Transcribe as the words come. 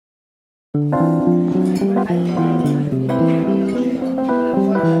Welcome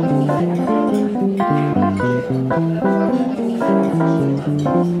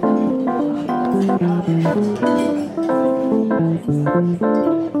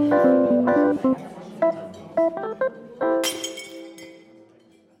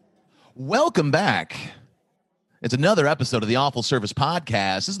back. It's another episode of the Awful Service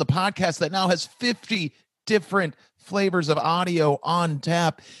Podcast. This is the podcast that now has 50 different flavors of audio on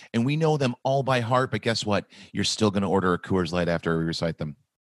tap, and we know them all by heart. But guess what? You're still going to order a Coors Light after we recite them.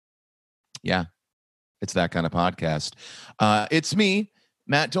 Yeah, it's that kind of podcast. It's me,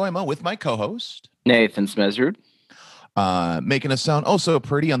 Matt Doima, with my co-host, Nathan Smezrud. Making us sound oh so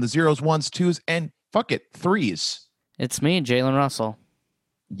pretty on the zeros, ones, twos, and fuck it, threes. It's me, Jalen Russell.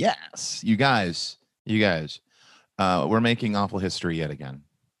 Yes, you guys. We're making awful history yet again.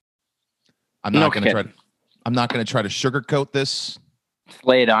 I'm not going to try to sugarcoat this.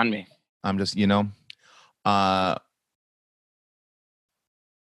 Lay it on me. I'm just,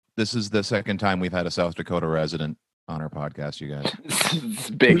 this is the second time we've had a South Dakota resident on our podcast, you guys. It's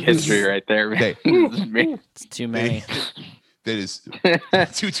big history right there. Okay. It's too many. That is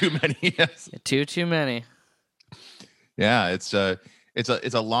too many. Yes. Too many. Yeah, it's a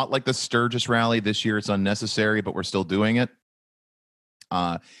lot like the Sturgis rally this year. It's unnecessary, but we're still doing it.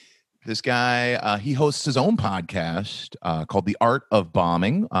 This guy, he hosts his own podcast called The Art of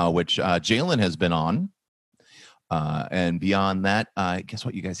Bombing, which Jalen has been on. And beyond that, guess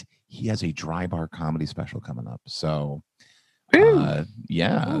what, you guys? He has a dry bar comedy special coming up. So,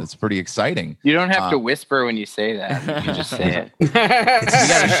 it's pretty exciting. You don't have to whisper when you say that. You can just say it. You got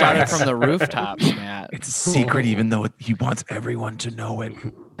to shout it from the rooftops, Matt. It's a secret, even though he wants everyone to know it.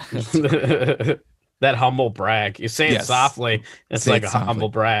 That humble brag. You say it softly. It's like a humble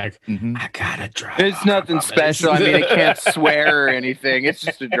brag. Mm-hmm. I gotta dry. It's nothing special. I mean, it can't swear or anything. It's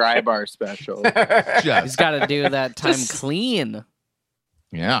just a dry bar special. He's got to do that time clean.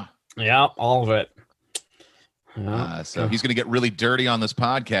 Yeah. Yeah, all of it. So he's going to get really dirty on this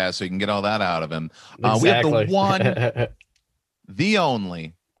podcast so you can get all that out of him. Exactly. We have the one, the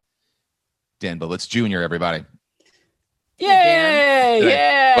only, Dan Bullets Jr., everybody. Yay!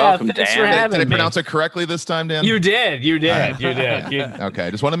 Yeah. Welcome, Thanks Dan. for having Did I me. pronounce it correctly this time, Dan? You did. Okay,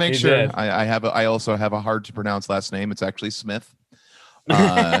 I just want to make You sure. did. I also have a hard to pronounce last name. It's actually Smith.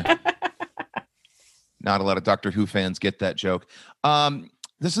 Not a lot of Doctor Who fans get that joke.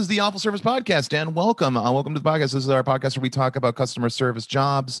 This is the Awful Service Podcast. Dan, welcome. Welcome to the podcast. This is our podcast where we talk about customer service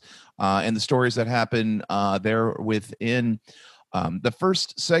jobs and the stories that happen there within. The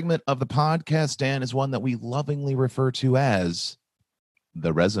first segment of the podcast, Dan, is one that we lovingly refer to as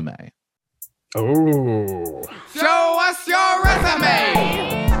the resume. Oh. Show us your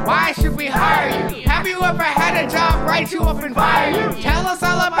resume. Why should we hire you? Have you ever had a job write you up and fire you? Tell us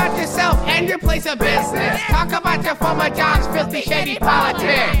all about yourself and your place of business. Talk about your former jobs, filthy, shady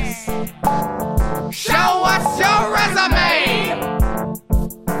politics. Show us your resume.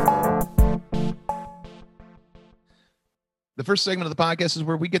 The first segment of the podcast is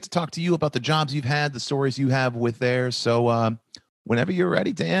where we get to talk to you about the jobs you've had, the stories you have with theirs. So whenever you're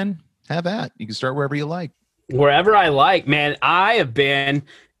ready, Dan, have at. You can start wherever you like. Wherever I like, man. I have been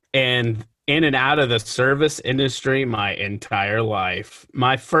in and out of the service industry my entire life.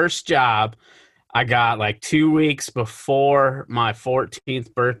 My first job I got like 2 weeks before my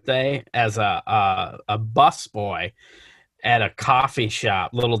 14th birthday as a busboy at a coffee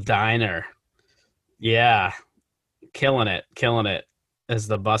shop, little diner. Yeah, killing it as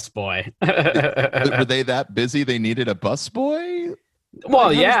the busboy. Were they that busy they needed a busboy?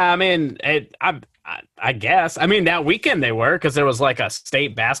 Well, yeah, I mean, I guess. I mean, that weekend they were, because there was like a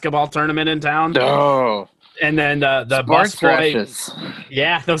state basketball tournament in town. Oh. And then the Sports busboy, rushes.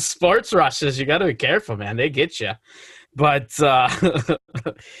 yeah, those sports rushes, you got to be careful, man. They get you. But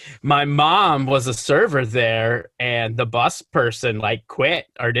my mom was a server there, and the bus person like quit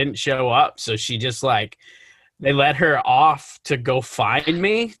or didn't show up. So she just like, they let her off to go find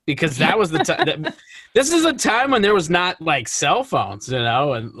me, because that was the time. This is a time when there was not like cell phones, you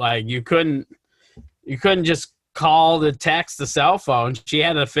know, and like you couldn't just call the text the cell phone. She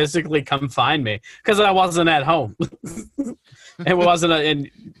had to physically come find me because I wasn't at home. It wasn't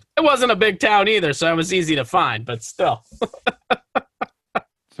a big town either, so it was easy to find, but still.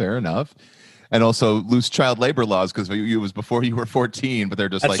 Fair enough. And also loose child labor laws, because it was before you were 14, but they're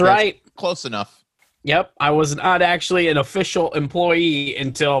just That's like, right. That's close enough. Yep, I was not actually an official employee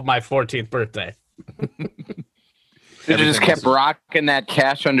until my 14th birthday. They just kept rocking that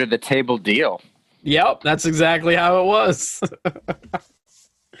cash under the table deal. Yep, that's exactly how it was.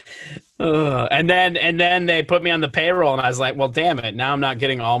 And then they put me on the payroll, and I was like, well, damn it, now I'm not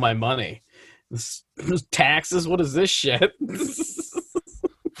getting all my money. Taxes, what is this shit?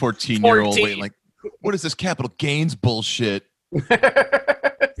 14-year-old 14. waiting like, what is this capital gains bullshit?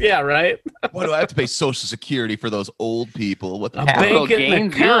 Yeah, right. Why do I have to pay Social Security for those old people? What the A fuck? Capital bank in the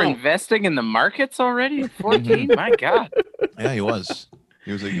gains. You're account. investing in the markets already at 14. My God. Yeah, he was.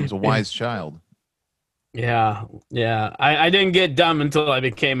 He was a wise child. Yeah. I didn't get dumb until I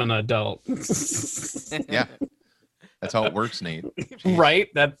became an adult. Yeah. That's how it works, Nate. Right?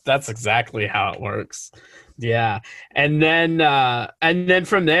 That's exactly how it works. Yeah. And then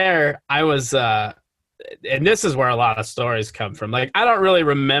from there I was and this is where a lot of stories come from. Like, I don't really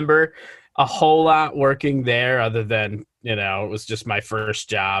remember a whole lot working there other than, it was just my first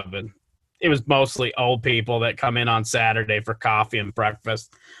job, and it was mostly old people that come in on Saturday for coffee and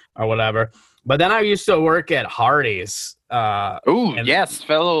breakfast or whatever. But then I used to work at Hardee's. Ooh, yes,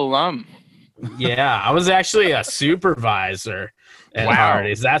 fellow alum. Yeah, I was actually a supervisor at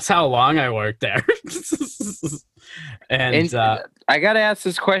Hardee's. That's how long I worked there. and I got to ask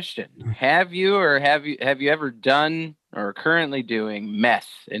this question: have you ever done or are currently doing meth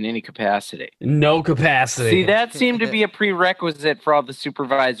in any capacity? No capacity. See, that seemed to be a prerequisite for all the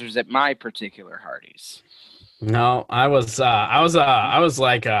supervisors at my particular Hardee's. No, I was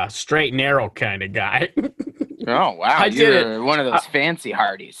like a straight and narrow kind of guy. Oh wow, I did you're one of those fancy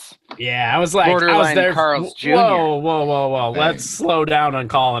Hardee's. Yeah, I was like, Borderline I was there. Carl's Jr. Whoa! Let's slow down on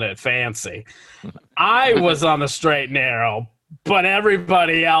calling it fancy. I was on the straight and narrow, but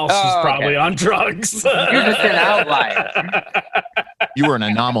everybody else was probably on drugs. You're just an outlier. You were an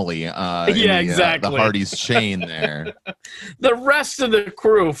anomaly. Exactly. The Hardee's chain there. The rest of the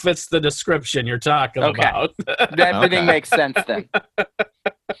crew fits the description you're talking about. Everything makes sense then,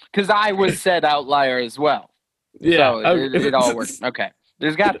 because I was said outlier as well. Yeah, so it all works. Okay,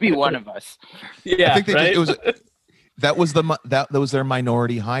 there's got to be one of us. Yeah, I think that was their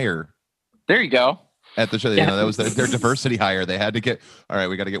minority hire There you go. at the show. That was their diversity hire. They had to get. All right,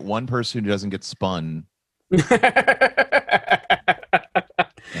 we got to get one person who doesn't get spun. All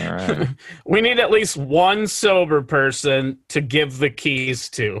right. We need at least one sober person to give the keys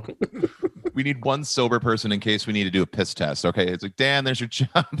to. We need one sober person in case we need to do a piss test. Okay, it's like, Dan, there's your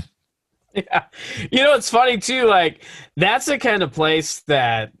job. Yeah. It's funny too, like, that's the kind of place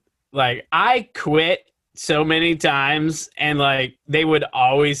that, like, I quit so many times and, like, they would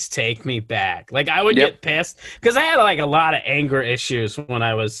always take me back. Like, I would get pissed because I had, like, a lot of anger issues when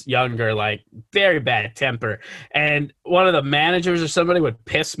I was younger, like, very bad temper. And one of the managers or somebody would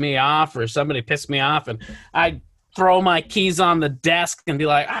piss me off, and I'd throw my keys on the desk and be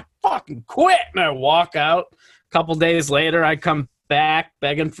like, I fucking quit. And I walk out. A couple days later, I come back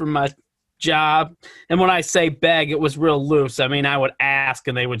begging for my job. And when I say beg, it was real loose. I mean, I would ask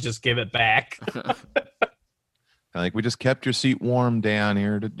and they would just give it back. Like, we just kept your seat warm, Dan.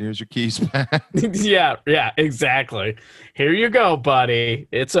 Here's your keys back. Yeah, exactly. Here you go, buddy.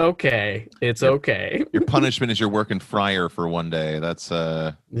 It's okay. It's okay. Your punishment is you're working fryer for one day. That's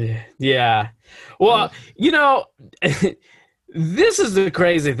Yeah. Well, this is the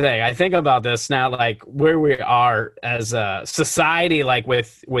crazy thing. I think about this now, like, where we are as a society, like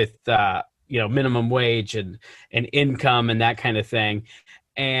with minimum wage and income and that kind of thing.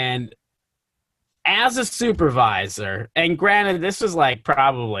 And as a supervisor, and granted, this was like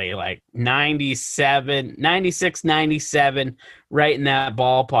probably like 96, 97, right in that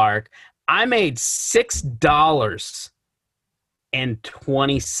ballpark, I made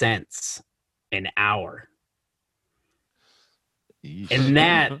 $6.20 an hour. And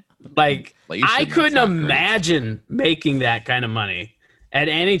that, like, I couldn't imagine making that kind of money at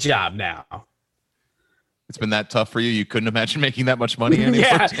any job now. It's been that tough for you. You couldn't imagine making that much money anymore.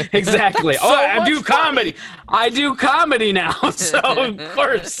 Yeah, exactly. I do comedy. I do comedy now, so of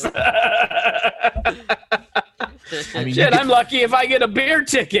course. I mean, Shit, I'm lucky if I get a beer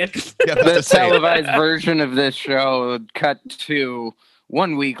ticket. Yeah, The televised version of this show would cut to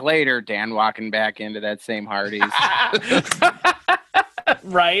 1 week later, Dan walking back into that same Hardee's.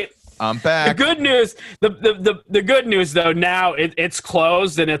 Right. I'm back. The good news, the good news though, now it's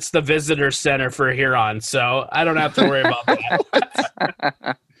closed and it's the visitor center for Huron, so I don't have to worry about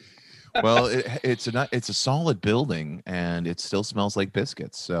that. Well, it's a solid building and it still smells like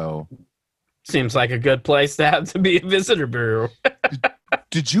biscuits. So seems like a good place to have to be a visitor bureau.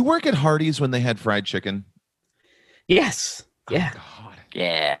 Did you work at Hardee's when they had fried chicken? Yes. Yeah. Oh, God.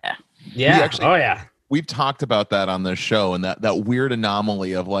 Yeah. Yeah. Oh yeah. We've talked about that on this show and that weird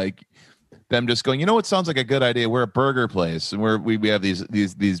anomaly of like them just going, it sounds like a good idea. We're a burger place and we have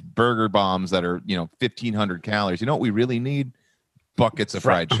these burger bombs that are, 1,500 calories. You know what we really need? buckets of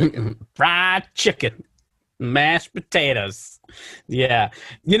fried chicken. Fried chicken, mashed potatoes. Yeah.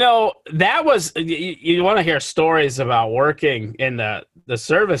 That was, you want to hear stories about working in the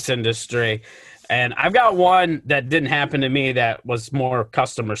service industry. And I've got one that didn't happen to me that was more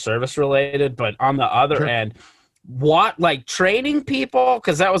customer service related, but on the other end, training people,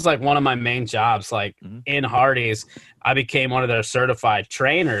 because that was like one of my main jobs, like in Hardee's, I became one of their certified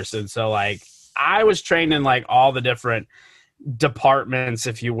trainers. And so like I was trained in like all the different departments,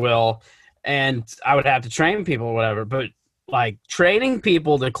 if you will, and I would have to train people or whatever, but like training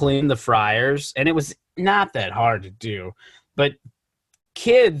people to clean the fryers, and it was not that hard to do, but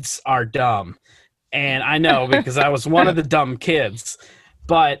kids are dumb. And I know because I was one of the dumb kids,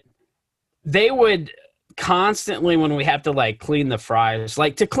 but they would constantly, when we have to like clean the fryers,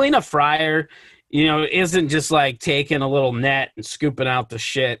 like to clean a fryer, isn't just like taking a little net and scooping out the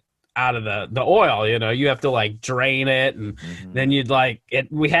shit out of the oil. You have to like drain it, and then you'd like it.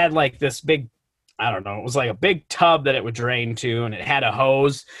 We had like this big, I don't know, it was like a big tub that it would drain to, and it had a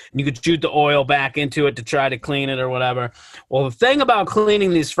hose, and you could shoot the oil back into it to try to clean it or whatever. Well, the thing about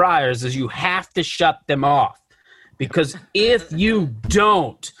cleaning these fryers is you have to shut them off, because if you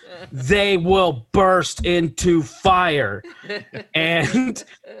don't, they will burst into fire. And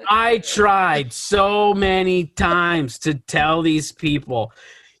I tried so many times to tell these people,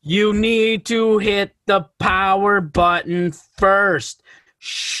 you need to hit the power button first.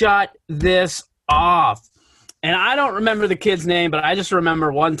 Shut this off. And I don't remember the kid's name, but I just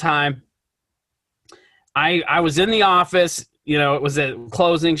remember one time I was in the office, it was a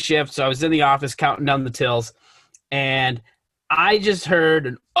closing shift, so I was in the office counting down the tills, and I just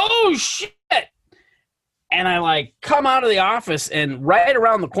heard, oh shit. And I like come out of the office, and right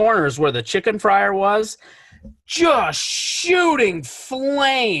around the corner is where the chicken fryer was, just shooting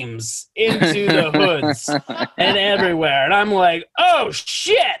flames into the hoods and everywhere. And I'm like, oh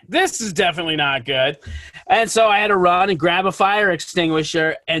shit, this is definitely not good. And so I had to run and grab a fire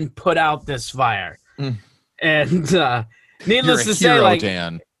extinguisher and put out this fire. And needless to say, like,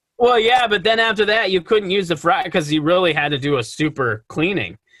 Dan. Well, yeah, but then after that, you couldn't use the fryer because you really had to do a super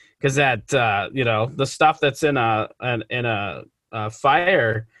cleaning, because that the stuff that's in a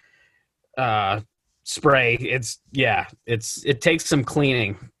fire spray, it takes some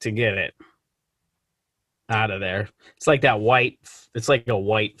cleaning to get it out of there. It's like that white. It's like a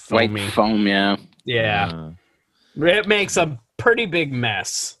white foamy foam. Yeah. It makes a pretty big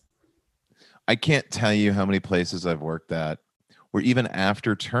mess. I can't tell you how many places I've worked at where even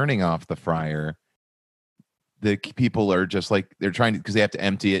after turning off the fryer, the people are just like, they're trying to, because they have to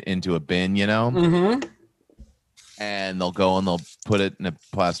empty it into a bin, and they'll go and they'll put it in a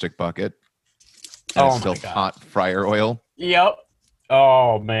plastic bucket. And it's still hot fryer oil. Yep.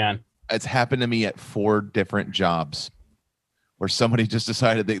 Oh, man. It's happened to me at 4 different jobs where somebody just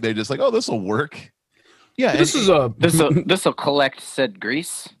decided they're just like, oh, this will work. Yeah. This will collect said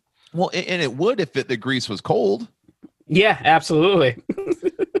grease. Well, and it would if the grease was cold. Yeah, absolutely.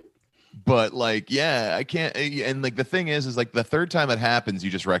 But like, yeah, I can't. And like the thing is like the third time it happens, you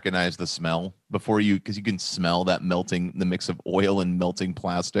just recognize the smell because you can smell that melting, the mix of oil and melting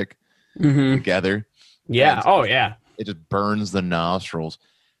plastic together. Yeah. Oh, yeah. It just burns the nostrils.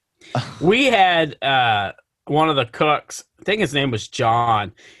 We had one of the cooks, I think his name was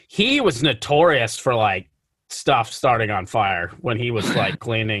John. He was notorious for like stuff starting on fire when he was like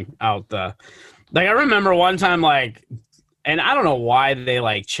cleaning out the. Like I remember one time, like, and I don't know why they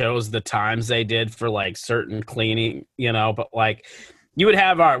like chose the times they did for like certain cleaning, but like we would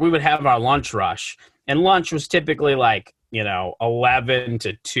have our lunch rush, and lunch was typically like 11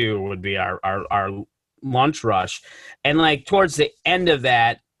 to 2 would be our lunch rush, and like towards the end of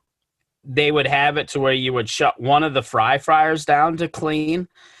that, they would have it to where you would shut one of the fryers down to clean,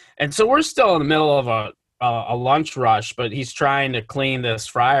 and so we're still in the middle of a lunch rush, but he's trying to clean this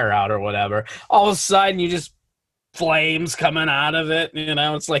fryer out or whatever. All of a sudden, you just flames coming out of it.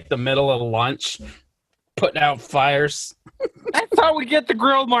 It's like the middle of lunch, putting out fires. That's how we get the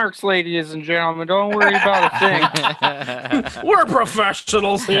grill marks, ladies and gentlemen. Don't worry about a thing. We're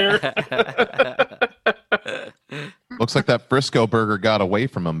professionals here. Looks like that Frisco burger got away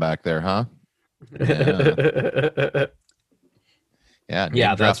from him back there, huh? Yeah.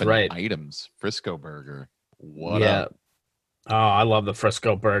 Yeah, that's right. Items. Frisco burger. What up? Oh, I love the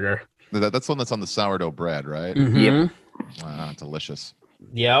Frisco burger. That's the one that's on the sourdough bread, right? Yep. Wow, delicious.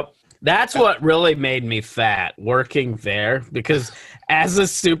 Yep. That's what really made me fat, working there, because as a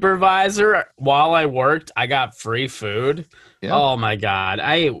supervisor, while I worked, I got free food. Yeah. Oh my God.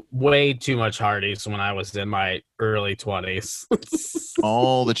 I ate way too much Hardee's when I was in my early 20s.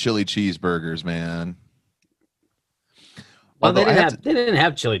 All the chili cheeseburgers, man. Well, they Although didn't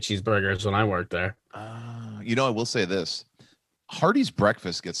have chili cheeseburgers when I worked there. I will say this: Hardee's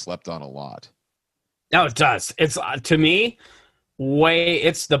breakfast gets slept on a lot. No, it does. It's to me,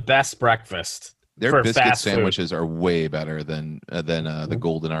 it's the best breakfast. Their for biscuit fast sandwiches are way better than the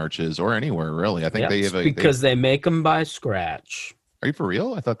Golden Arches or anywhere really. I think they have because they make them by scratch. Are you for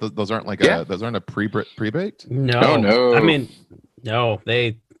real? I thought those aren't those aren't a pre-baked. No. I mean, no.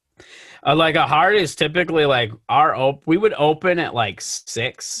 They like a Hardee's typically like we would open at like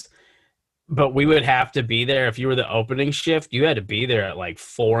 6, but we would have to be there if you were the opening shift. You had to be there at like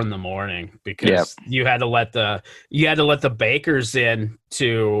 4 a.m. because you had to let the bakers in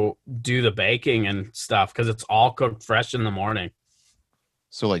to do the baking and stuff because it's all cooked fresh in the morning.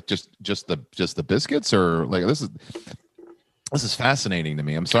 So like just the biscuits, or like this is fascinating to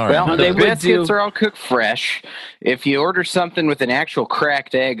me. I'm sorry. Well, the biscuits are all cooked fresh. If you order something with an actual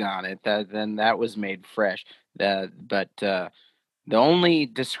cracked egg on it, then that was made fresh. But the only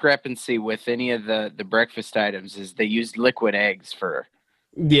discrepancy with any of the breakfast items is they used liquid eggs for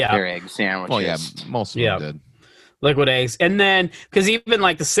their egg sandwiches. Well, yeah, most of them did. Liquid eggs. And then, because even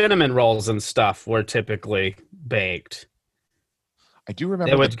like the cinnamon rolls and stuff were typically baked. I do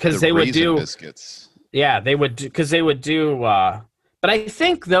remember they would do biscuits. Yeah, they would because they would do. But I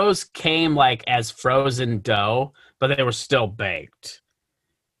think those came like as frozen dough, but they were still baked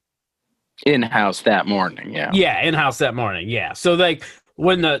in-house that morning. Yeah, in-house that morning. Yeah, so like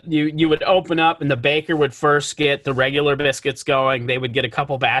when you would open up and the baker would first get the regular biscuits going, they would get a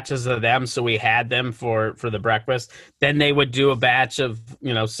couple batches of them, so we had them for the breakfast. Then they would do a batch of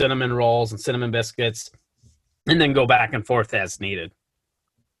cinnamon rolls and cinnamon biscuits, and then go back and forth as needed.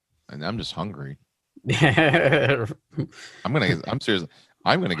 And I'm just hungry. I'm serious.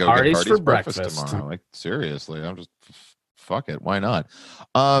 I'm gonna go Hardee's get Hardee's for breakfast tomorrow. Like seriously, I'm just fuck it. Why not?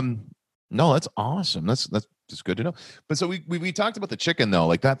 No, that's awesome. That's just good to know. But so we talked about the chicken though,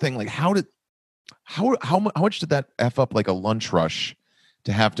 like that thing. Like how much did that f up like a lunch rush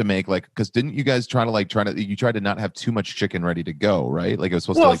to have to make because didn't you guys try to not have too much chicken ready to go, right? Like it was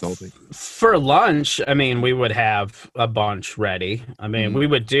supposed to the whole thing. For lunch, I mean, we would have a bunch ready. I mean, we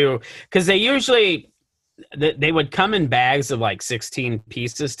would do because they would come in bags of like 16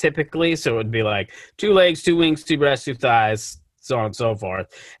 pieces typically. So it would be like 2 legs, 2 wings, 2 breasts, 2 thighs, so on and so forth.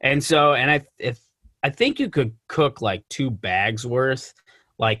 And so, I think you could cook like 2 bags worth,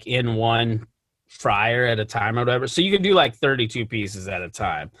 like in one fryer at a time or whatever. So you could do like 32 pieces at a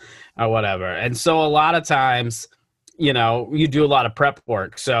time or whatever. And so a lot of times, you do a lot of prep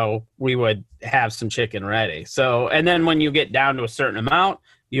work. So we would have some chicken ready. So, and then when you get down to a certain amount,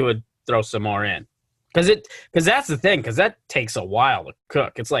 you would throw some more in. Because that's the thing, because that takes a while to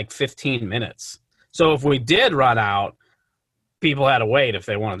cook. It's like 15 minutes. So if we did run out, people had to wait if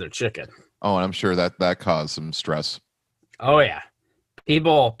they wanted their chicken. Oh, and I'm sure that caused some stress. Oh, yeah.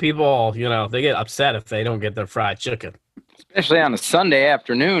 People, they get upset if they don't get their fried chicken. Especially on a Sunday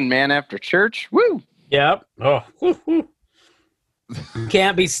afternoon, man, after church. Woo! Yep. Oh, woo.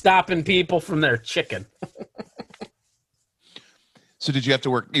 Can't be stopping people from their chicken. So did you have to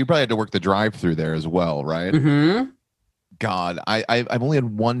work? You probably had to work the drive-through there as well, right? Mm-hmm. God, I've only had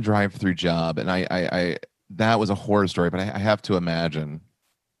one drive-through job, and I that was a horror story, but I have to imagine.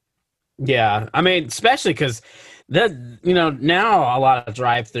 Yeah, I mean, especially because now a lot of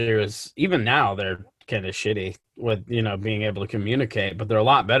drive-throughs, even now, they're kind of shitty with being able to communicate, but they're a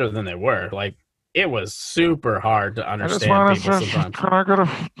lot better than they were. Like it was super hard to understand people sometimes. Can I get a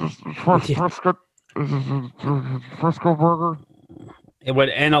Frisco burger? It would,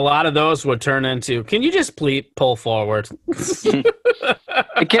 and a lot of those would turn into, can you just please pull forward?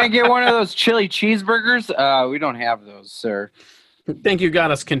 I can't get one of those chili cheeseburgers. We don't have those, sir. I think you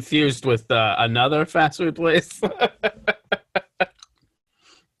got us confused with another fast food place.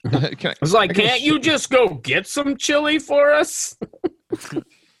 It's like, can't you just go get some chili for us?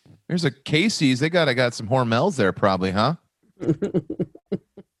 There's a Casey's. They got some Hormels there, probably, huh?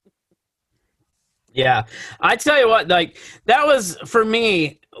 Yeah, I tell you what, like that was for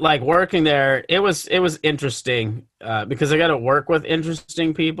me, like working there. It was interesting because I got to work with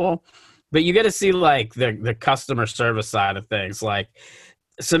interesting people, but you get to see like the customer service side of things. Like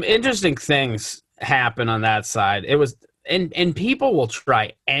some interesting things happen on that side. It was, and people will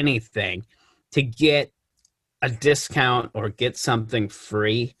try anything to get a discount or get something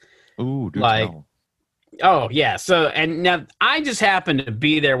free. Ooh, do tell. Oh, yeah. So, and now I just happened to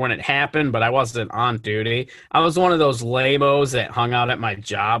be there when it happened, but I wasn't on duty. I was one of those lamos that hung out at my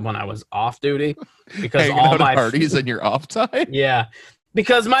job when I was off duty because all my parties and your off time. Yeah.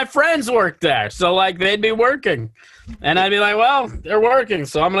 because my friends work there. So like they'd be working. And I'd be like, well, they're working,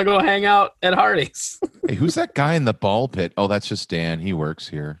 so I'm going to go hang out at Hardee's. Hey, who's that guy in the ball pit? Oh, that's just Dan. He works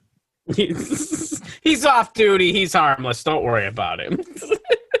here. He's off duty. He's harmless. Don't worry about him.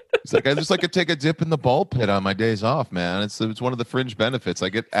 It's like I just like to take a dip in the ball pit on my days off, man. It's one of the fringe benefits. I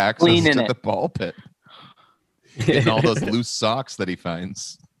get access Cleaning to it. the ball pit. Getting all those loose socks that he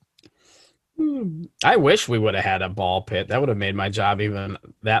finds. I wish we would have had a ball pit. That would have made my job even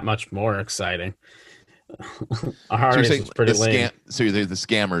that much more exciting. Hardee's is pretty lame. So you're the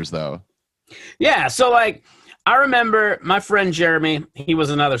scammers, though. Yeah, so like I remember my friend Jeremy, he was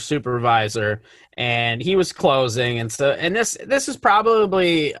another supervisor and he was closing, and this is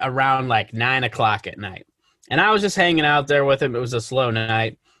probably around like 9:00 at night. And I was just hanging out there with him. It was a slow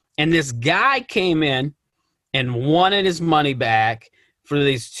night. And this guy came in and wanted his money back for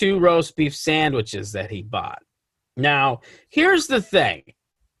these 2 roast beef sandwiches that he bought. Now, here's the thing.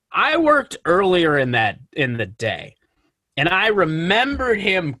 I worked earlier in the day, and I remembered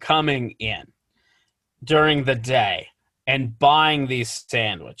him coming in during the day and buying these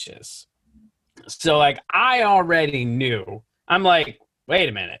sandwiches. So, like, I already knew. I'm like, wait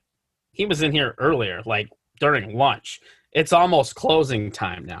a minute. He was in here earlier, like, during lunch. It's almost closing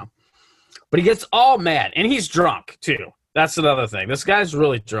time now. But he gets all mad, and he's drunk, too. That's another thing. This guy's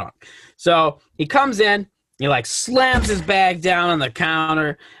really drunk. So he comes in, he like slams his bag down on the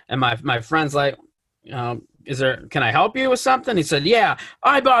counter, and my friend's like, can I help you with something? He said, yeah,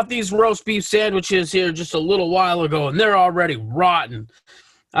 I bought these roast beef sandwiches here just a little while ago, and they're already rotten.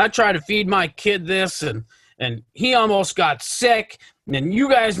 I tried to feed my kid this, and he almost got sick, and you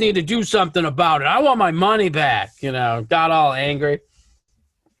guys need to do something about it. I want my money back, got all angry.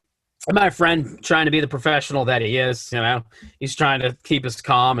 And my friend, trying to be the professional that he is, he's trying to keep us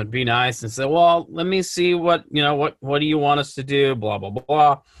calm and be nice and say, well, let me see what do you want us to do, blah, blah,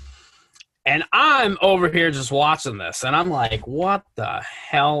 blah. And I'm over here just watching this, and I'm like, what the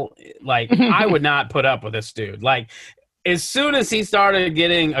hell? Like, I would not put up with this dude. Like, as soon as he started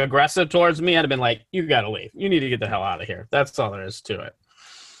getting aggressive towards me, I'd have been like, you got to leave. You need to get the hell out of here. That's all there is to it.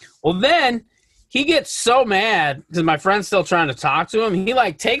 Well, then he gets so mad because my friend's still trying to talk to him. He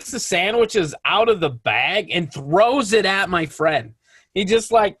like takes the sandwiches out of the bag and throws it at my friend. He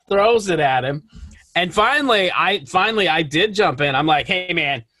just like throws it at him. And finally I did jump in. I'm like, hey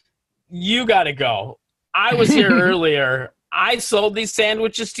man, you got to go. I was here earlier. I sold these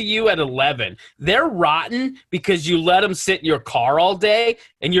sandwiches to you at 11. They're rotten because you let them sit in your car all day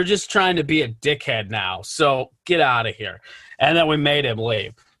and you're just trying to be a dickhead now. So get out of here. And then we made him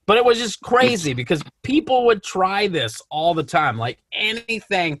leave. But it was just crazy because people would try this all the time, like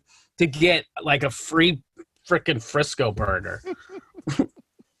anything to get like a free freaking Frisco burger.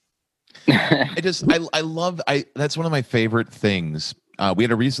 That's one of my favorite things. We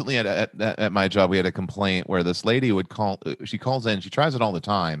had recently at my job, we had a complaint where this lady she calls in, she tries it all the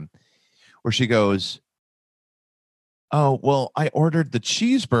time, where she goes, oh, well, I ordered the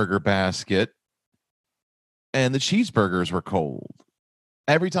cheeseburger basket and the cheeseburgers were cold.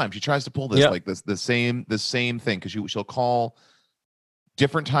 Every time she tries to pull this, like the same thing, because she'll call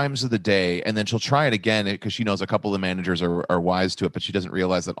different times of the day, and then she'll try it again because she knows a couple of the managers are wise to it, but she doesn't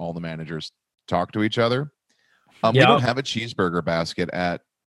realize that all the managers talk to each other. We don't have a cheeseburger basket at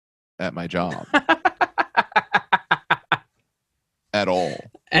my job at all.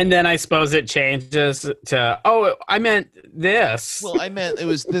 And then I suppose it changes to, oh, I meant this. Well, I meant it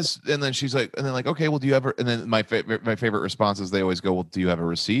was this, and then she's like, okay, well, do you ever? And then my favorite response is they always go, well, do you have a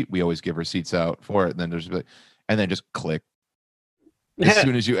receipt? We always give receipts out for it. And then just click. As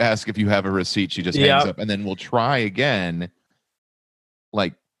soon as you ask if you have a receipt, she just hangs up, and then we'll try again,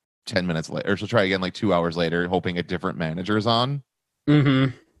 like 10 minutes later, or she'll try again like 2 hours later, hoping a different manager is on.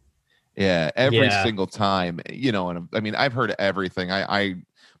 Mm-hmm. Yeah, every single time, and I mean, I've heard everything.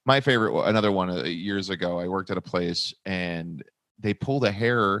 My favorite, another one years ago, I worked at a place and they pulled a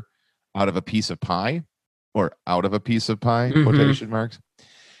hair out of a piece of pie, quotation marks.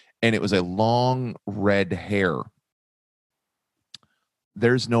 And it was a long red hair.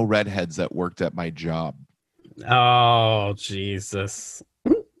 There's no redheads that worked at my job. Oh, Jesus.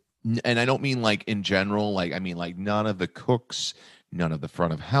 And I don't mean like in general, like, I mean like none of the cooks, none of the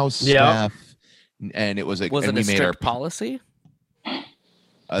front of house staff. And it was it a strict policy?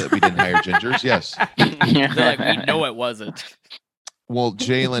 We didn't hire gingers. Yes. They're like, we know it wasn't. Well,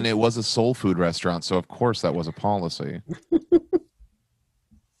 Jalen, it was a soul food restaurant, so of course that was a policy.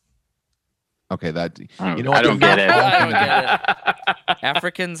 Okay, that you know what? I don't get it. I don't get it.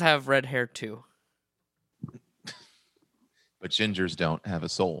 Africans have red hair too. But gingers don't have a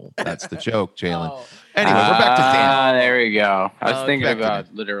soul. That's the joke, Jalen. Oh. Anyway, we're back to Dan. There we go. I was Oh, thinking back to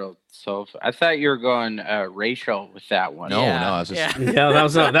about literal soul. I thought you were going racial with that one. No, Yeah. I was just Yeah, that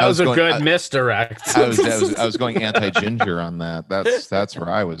was a going- good misdirect. I was going anti-ginger on that. That's where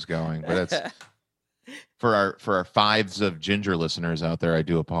I was going. But that's for our fives of ginger listeners out there. I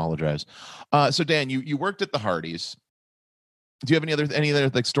do apologize. So Dan, you worked at the Hardee's. Do you have any other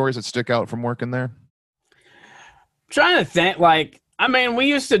like stories that stick out from working there? Trying to think, like, I mean, we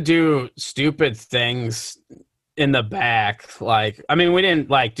used to do stupid things in the back. Like, I mean, we didn't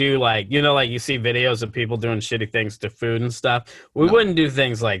like do like, you know, like you see videos of people doing shitty things to food and stuff. We wouldn't do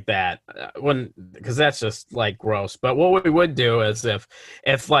things like that because that's just like gross. But what we would do is if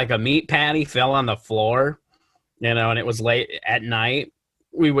like a meat patty fell on the floor, you know, and it was late at night,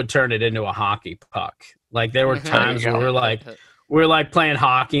 we would turn it into a hockey puck. Like there were times where we were like playing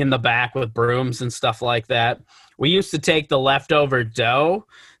hockey in the back with brooms and stuff like that. We used to take the leftover dough.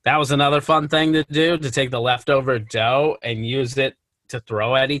 That was another fun thing to do, to take the leftover dough and use it to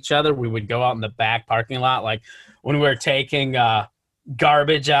throw at each other. We would go out in the back parking lot. Like when we were taking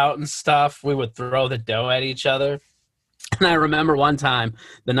garbage out and stuff, we would throw the dough at each other. And I remember one time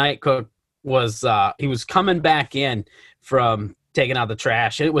the night cook was, he was coming back in from taking out the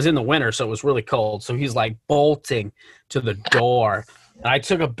trash. It was in the winter, so it was really cold. So he's like bolting to the door. And I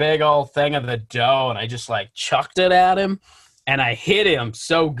took a big old thing of the dough and I just like chucked it at him, and I hit him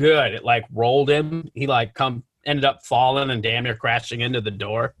so good it like rolled him. He like ended up falling and damn near crashing into the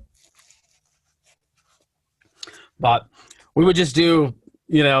door. But we would just do,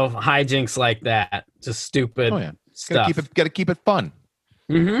 you know, hijinks like that, just stupid stuff. Gotta keep it fun.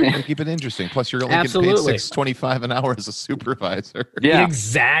 Mm-hmm. Gotta keep it interesting. Plus, you're only Absolutely. getting paid $6.25 an hour as a supervisor. Yeah.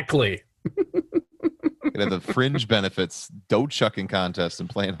 Exactly. You have the fringe benefits, dough chucking contest, and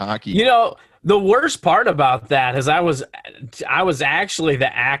playing hockey. You know, the worst part about that is I was actually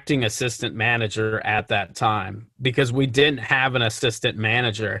the acting assistant manager at that time because we didn't have an assistant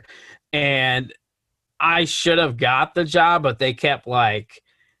manager, and I should have got the job, but they kept like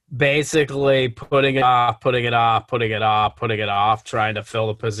basically putting it off, trying to fill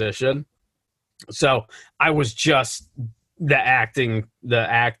the position. So I was just the acting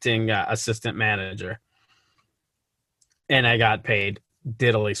assistant manager. And I got paid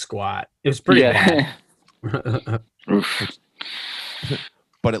diddly squat. It was pretty bad.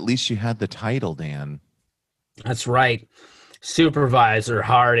 But at least you had the title, Dan. That's right. Supervisor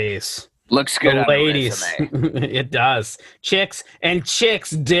Hardee's. Looks good The on ladies. a resume. It does. Chicks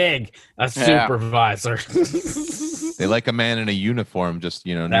dig a supervisor. They like a man in a uniform, just,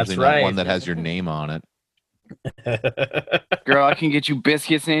 you know, That's usually not right. one that has your name on it. Girl, I can get you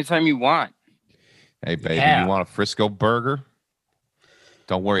biscuits anytime you want. Hey, baby, Yeah. you want a Frisco burger?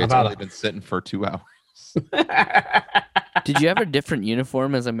 Don't worry, it's How about only been sitting for 2 hours. Did you have a different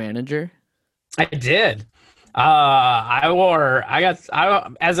uniform as a manager? I did. As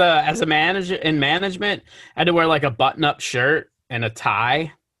a manager in management, I had to wear like a button-up shirt and a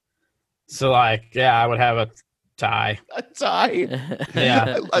tie. So like, yeah, I would have a tie. A tie.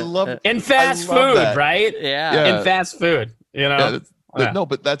 Yeah. I love In fast I love food, that. right? Yeah. In fast food, you know. Yeah, Yeah. No,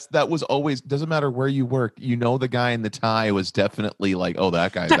 but that was always, doesn't matter where you work. You know, the guy in the tie was definitely like, oh,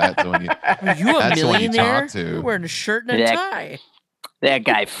 that guy. That's the one you. Are you a That's the one you millionaire? talk to. You're wearing a shirt and a Yeah. tie. That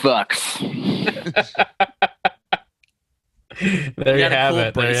guy fucks. There you got a have cool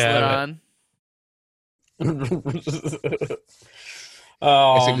it. There you bracelet have it. on.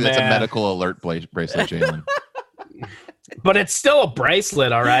 Oh Basically, that's a man! medical alert bracelet, Jalen. But it's still a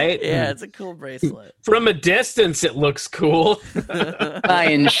bracelet, all right. Yeah, it's a cool bracelet. From a distance, it looks cool. My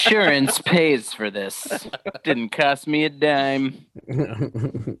insurance pays for this. Didn't cost me a dime.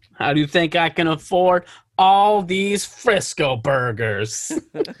 How do you think I can afford all these Frisco burgers?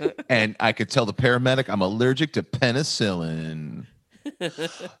 And I could tell the paramedic I'm allergic to penicillin.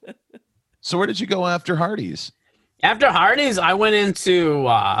 So where did you go after Hardee's? After Hardee's, I went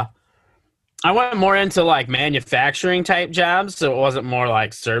more into like manufacturing type jobs, so it wasn't more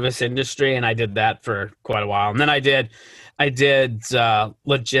like service industry, and I did that for quite a while. And then I did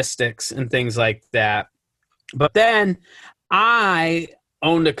logistics and things like that. But then I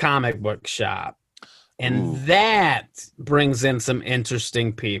owned a comic book shop, and Ooh. that brings in some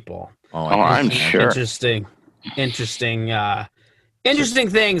interesting people. Oh, I'm sure. Interesting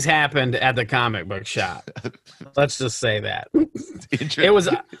things happened at the comic book shop. Let's just say that. It was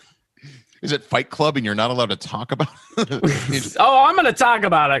Is it Fight Club and you're not allowed to talk about it? Oh, I'm going to talk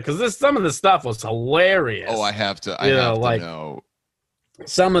about it because some of the stuff was hilarious. Oh, I have to. You know, have to like- know.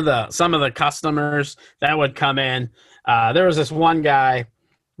 Some of the customers that would come in. There was this one guy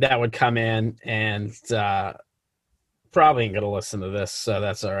that would come in and probably ain't gonna listen to this, so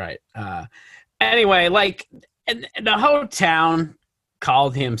that's all right. Anyway, like, and the whole town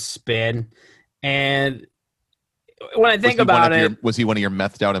called him Spin, and when I think about it, was he one of your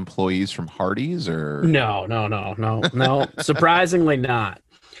methed out employees from Hardee's or no, surprisingly not.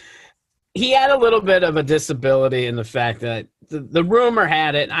 He had a little bit of a disability in the fact that the rumor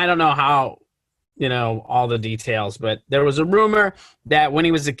had it. I don't know how, all the details, but there was a rumor that when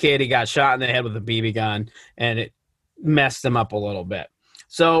he was a kid, he got shot in the head with a BB gun, and it messed him up a little bit.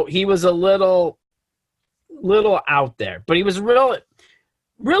 So he was a little out there, but he was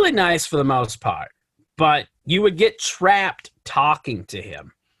really nice for the most part. But you would get trapped talking to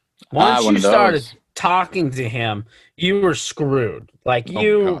him. Once you started talking to him, you were screwed. Like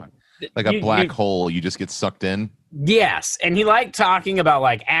like a black hole, you just get sucked in. Yes, and he liked talking about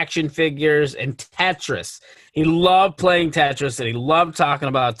like action figures and Tetris. He loved playing Tetris, and he loved talking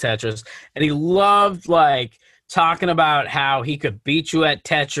about Tetris, and he loved like talking about how he could beat you at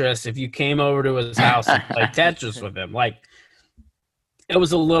Tetris if you came over to his house and played Tetris with him. Like, it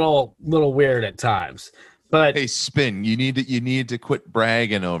was a little weird at times. But hey, Spin, you need to quit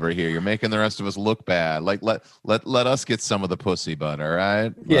bragging over here. You're making the rest of us look bad. Like let us get some of the pussy butt, all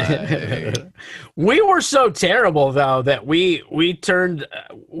right? Yeah. We were so terrible though that we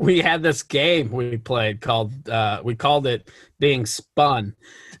had this game we played called we called it Being Spun.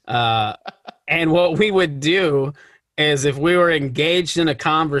 And what we would do is if we were engaged in a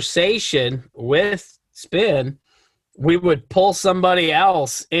conversation with Spin, we would pull somebody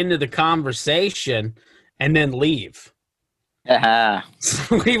else into the conversation and then leave.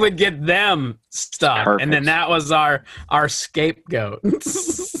 So we would get them stuck. Perfect. And then that was our scapegoat.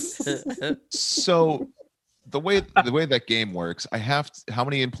 So the way that game works, how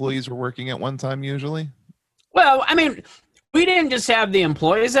many employees were working at one time usually? Well, I mean, we didn't just have the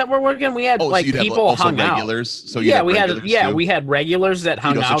employees that were working. We had people hung regulars. Out. So we had regulars that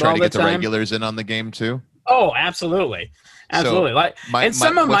hung out all the time. The regulars in on the game too. Oh, absolutely. So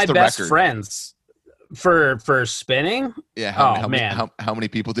some of my best friends for spinning. Yeah. How many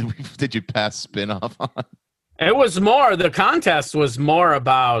people did you pass Spin off on? It was more. The contest was more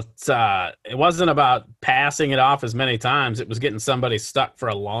about. It wasn't about passing it off as many times. It was getting somebody stuck for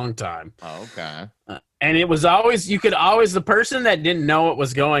a long time. Oh, okay. And it was always the person that didn't know what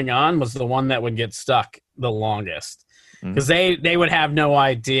was going on was the one that would get stuck the longest because they would have no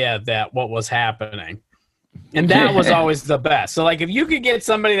idea that what was happening. And that was always the best. So, like, if you could get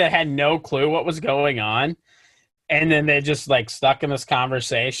somebody that had no clue what was going on, and then they just, like, stuck in this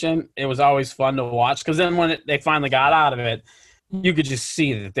conversation, it was always fun to watch. Because then when they finally got out of it, you could just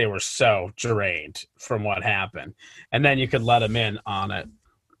see that they were so drained from what happened. And then you could let them in on it.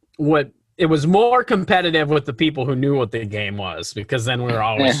 It was more competitive with the people who knew what the game was, because then we were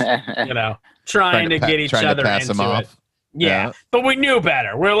always, trying to get each other into it. Yeah, but we knew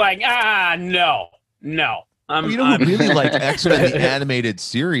better. We're like, no. Who really liked X-Men, the animated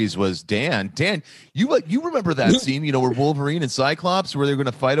series, was Dan. Dan, you remember that scene, where Wolverine and Cyclops, where they're going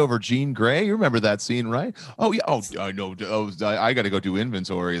to fight over Jean Grey? You remember that scene, right? Oh, yeah. Oh, I know. I got to go do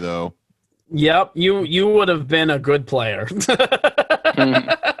inventory, though. Yep. You would have been a good player.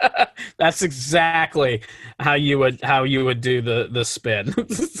 That's exactly how you would do the spin.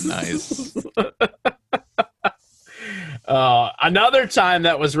 Nice. Another time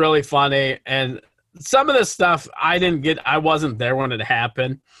that was really funny, and some of the stuff I wasn't there when it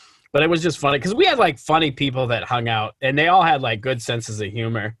happened, but it was just funny because we had like funny people that hung out, and they all had like good senses of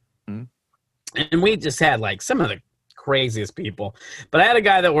humor. And we just had like some of the craziest people. But I had a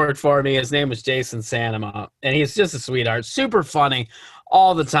guy that worked for me. His name was Jason Sanema, and he's just a sweetheart, super funny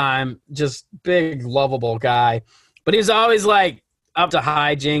all the time, just big, lovable guy. But he's always like up to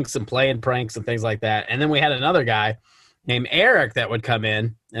hijinks and playing pranks and things like that. And then we had another guy named Eric that would come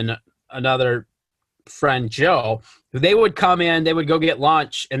in, and another friend, Joe. They would come in, they would go get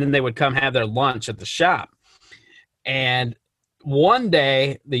lunch, and then they would come have their lunch at the shop. And one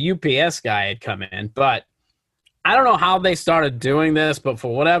day, the UPS guy had come in, but I don't know how they started doing this, but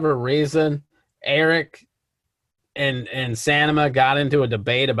for whatever reason, Eric and Sanema got into a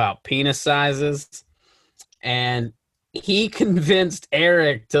debate about penis sizes, and he convinced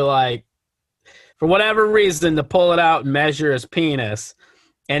Eric to, like, for whatever reason, to pull it out and measure his penis.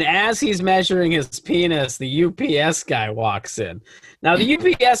 And as he's measuring his penis, the UPS guy walks in. Now, the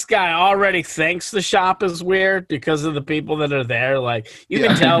UPS guy already thinks the shop is weird because of the people that are there. Like, you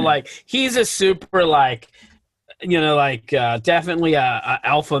can tell, like, he's a super, like, definitely a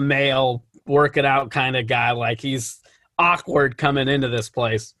alpha male working out kind of guy. Like, he's awkward coming into this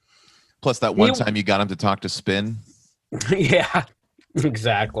place. Plus that one time you got him to talk to Spin. Yeah,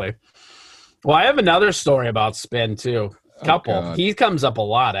 exactly. Well, I have another story about Spin too. Couple. God. He comes up a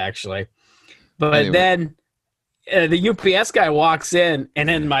lot actually. But Anyway. then the UPS guy walks in, and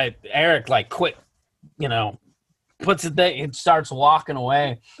then my Eric like quick, puts it there and starts walking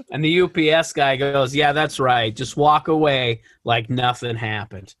away. And the UPS guy goes, "Yeah, that's right. Just walk away like nothing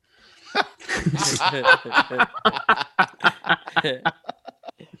happened."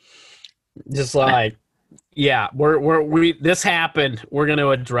 Just like, yeah, we this happened. We're going to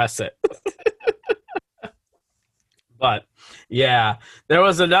address it. But yeah, there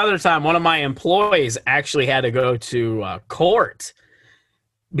was another time one of my employees actually had to go to court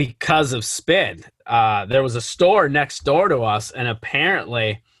because of Spin. There was a store next door to us, and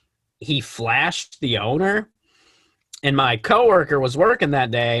apparently he flashed the owner. And my coworker was working that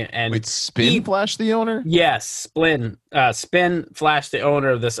day, and Wait, Spin flashed the owner? yes, Spin flashed the owner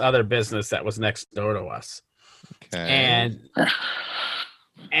of this other business that was next door to us. Okay.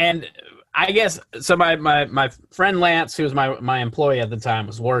 And I guess so. My friend Lance, who was my employee at the time,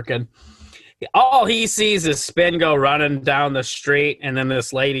 was working. All he sees is Spin go running down the street, and then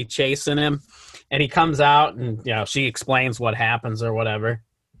this lady chasing him. And he comes out, and she explains what happens or whatever.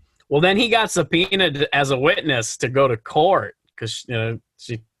 Well, then he got subpoenaed as a witness to go to court because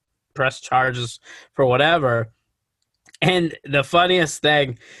she pressed charges for whatever. And the funniest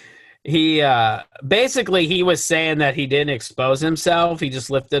thing, he was saying that he didn't expose himself. He just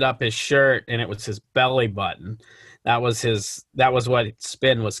lifted up his shirt, and it was his belly button. That was what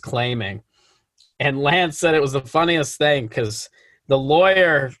Spin was claiming. And Lance said it was the funniest thing because the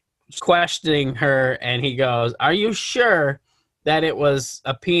lawyer was questioning her, and he goes, "Are you sure that it was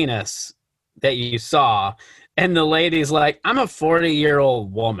a penis that you saw?" And the lady's like, "I'm a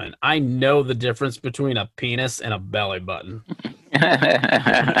 40-year-old woman. I know the difference between a penis and a belly button."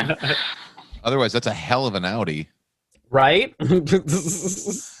 Otherwise, that's a hell of an Audi. Right?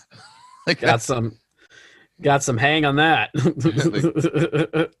 Like got some hang on that.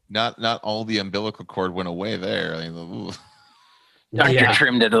 not all the umbilical cord went away there. I mean, ooh. Doctor Yeah.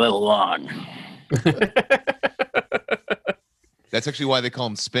 trimmed it a little long. That's actually why they call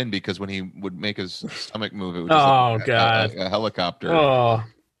him Spin, because when he would make his stomach move, it would just Oh, look like God. a helicopter. Oh.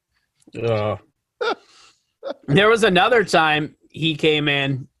 There was another time he came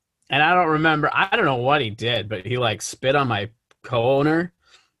in, and I don't know what he did, but he like spit on my co-owner,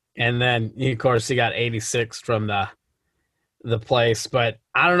 and then of course he got 86 from the place, but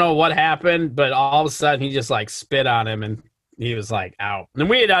I don't know what happened, but all of a sudden he just like spit on him, and he was like out. And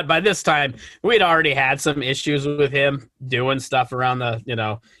by this time we had already had some issues with him doing stuff around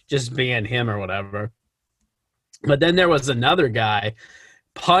the just being him or whatever. But then there was another guy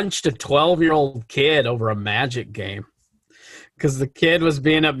punched a 12-year-old kid over a Magic game because the kid was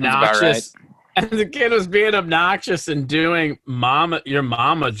being obnoxious. And the kid was being obnoxious and doing your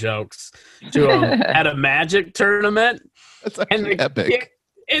mama jokes to him at a Magic tournament. That's actually epic.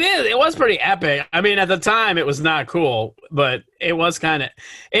 It was pretty epic. I mean, at the time it was not cool, but it was kind of,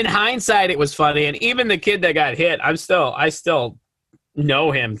 in hindsight, it was funny. And even the kid that got hit, I still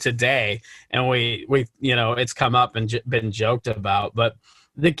know him today, and we it's come up and been joked about. But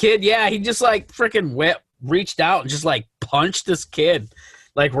the kid, yeah, he just like freaking reached out and just like punched this kid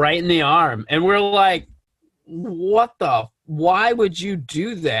like right in the arm, and we're like, why would you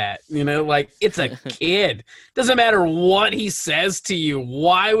do that? Like, it's a kid. Doesn't matter what he says to you.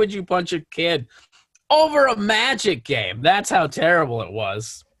 Why would you punch a kid over a Magic game? That's how terrible it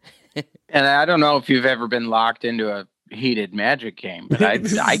was. And I don't know if you've ever been locked into a heated Magic game, but I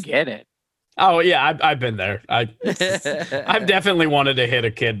get it. Oh yeah, I've been there. I've definitely wanted to hit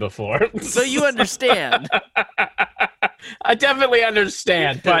a kid before. So you understand. I definitely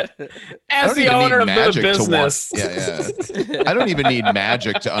understand, but as the owner of the business, I don't even need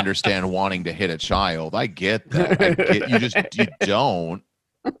magic to understand wanting to hit a child. I get that. You don't.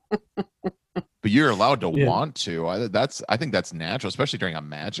 But you're allowed to want to. I think that's natural, especially during a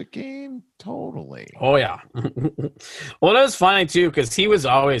Magic game. Totally. Oh yeah. Well, it was funny too because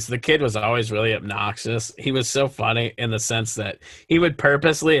the kid was always really obnoxious. He was so funny in the sense that he would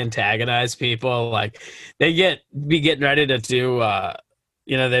purposely antagonize people. Like be getting ready to do,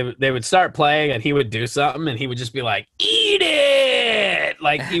 they would start playing and he would do something and he would just be like, "Eat it!"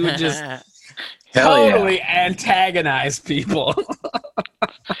 Like he would just totally antagonize people.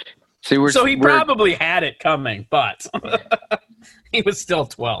 So he probably had it coming, but he was still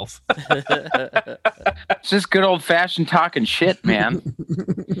 12. It's just good old fashioned talking shit, man.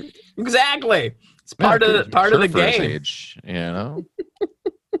 Exactly. It's part of the game. Age, Thought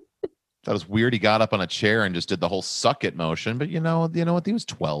it was weird. He got up on a chair and just did the whole suck it motion, but you know what? He was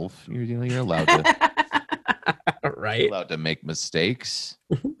 12. You're allowed to, right? allowed to make mistakes.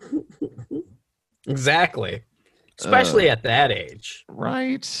 Exactly. Especially at that age.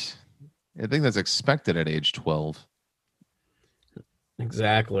 Right. I think that's expected at age 12.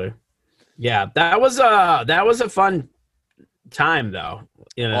 Exactly. Yeah, that was a fun time though.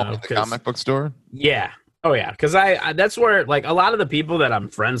 You know, At the comic book store? yeah. Oh yeah, because I that's where like a lot of the people that I'm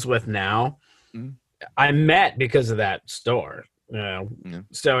friends with now, Mhm. I met because of that store. You know, Yeah.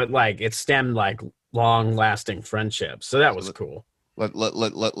 so it stemmed like long lasting friendships. So that was cool.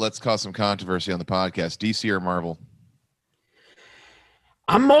 Let's cause some controversy on the podcast. DC or Marvel?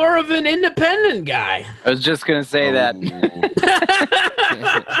 I'm more of an independent guy. I was just gonna say that.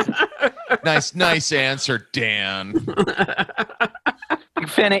 Nice answer, Dan. Big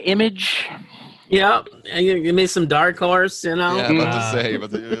fan of Image. Yep. And you give me some Dark Horse, you know? Yeah, about to say,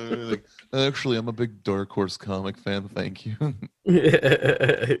 like, actually, I'm a big Dark Horse comic fan. Thank you.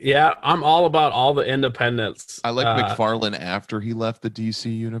 Yeah, I'm all about all the independents. I like McFarlane after he left the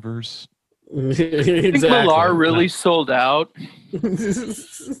DC universe. Exactly. I think Millar really sold out.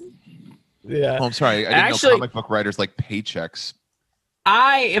 Yeah. Oh, I'm sorry. I didn't know comic book writers like paychecks.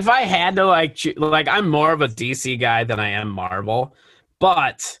 If I had to I'm more of a DC guy than I am Marvel,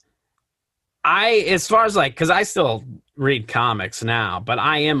 but as far as because I still read comics now, but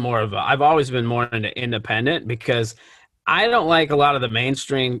I am I've always been more into independent because I don't like a lot of the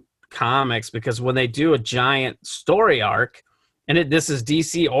mainstream comics because when they do a giant story arc, and this is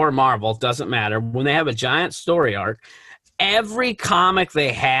DC or Marvel, doesn't matter, when they have a giant story arc, every comic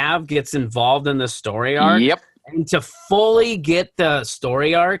they have gets involved in the story arc. Yep. And to fully get the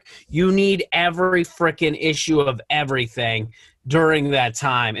story arc, you need every freaking issue of everything during that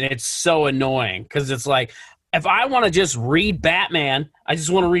time. And it's so annoying because it's like, if I want to just read Batman, I just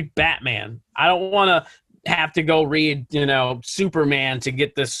want to read Batman. I don't want to have to go read, Superman to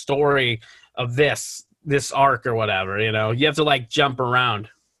get this story of this arc or whatever. You have to jump around.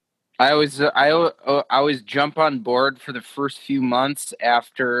 I always jump on board for the first few months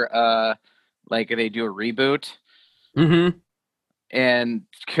after they do a reboot. Mm-hmm. And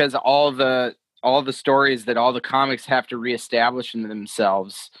because all the stories that all the comics have to reestablish in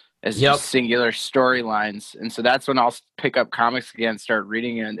themselves as just singular storylines, and so that's when I'll pick up comics again, start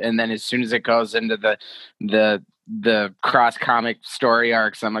reading it, and then as soon as it goes into the cross comic story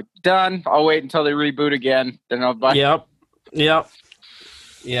arcs, I'm like, done. I'll wait until they reboot again, then I'll buy. Yep.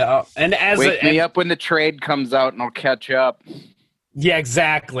 Yeah, and wake me up when the trade comes out, and I'll catch up. Yeah,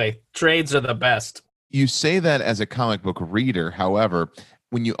 exactly. Trades are the best. You say that as a comic book reader. However,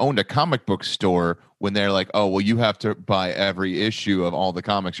 when you owned a comic book store, when they're like, oh, well, you have to buy every issue of all the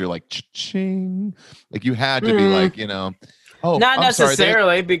comics, you're like, cha-ching. Like you had to be like, oh, not I'm necessarily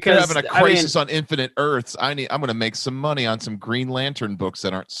sorry, because they're having a crisis on Infinite Earths. I'm going to make some money on some Green Lantern books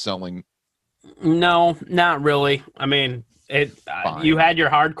that aren't selling. No, not really. I mean, you had your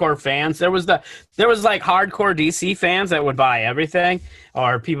hardcore fans. There was hardcore DC fans that would buy everything,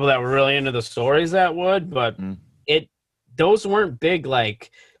 or people that were really into the stories that would, but those weren't big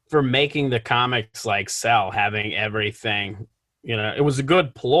for making the comics sell, having everything. It was a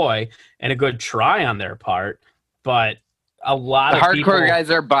good ploy and a good try on their part, but a lot of hardcore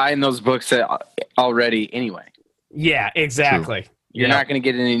guys are buying those books already anyway. Yeah, exactly. True. You're not going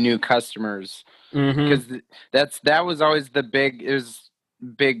to get any new customers. Because that was always the big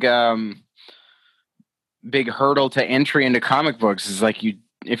hurdle to entry into comic books is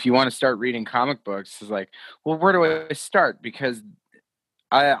if you want to start reading comic books, is like, well, where do I start? Because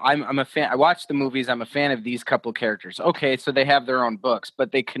I'm a fan. I watch the movies. I'm a fan of these couple characters. Okay, so they have their own books,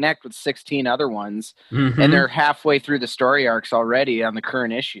 but they connect with 16 other ones, and they're halfway through the story arcs already on the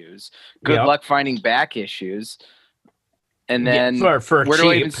current issues. Good luck finding back issues. And then for where cheap,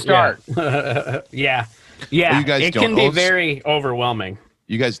 do I even start? Yeah. Well, you guys it can be very overwhelming.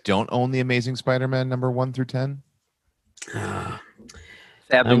 You guys don't own the Amazing Spider-Man number 1 through 10? Sadly,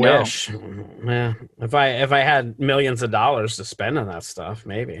 I wish. Yeah, if I had millions of dollars to spend on that stuff,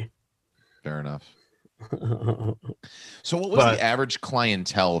 maybe. Fair enough. So, what was the average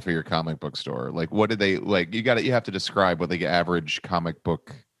clientele for your comic book store? What did they like? You have to describe what the average comic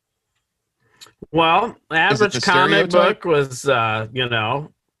book. Well, average comic book was,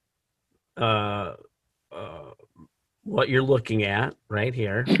 what you're looking at right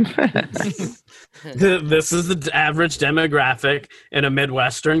here. This is the average demographic in a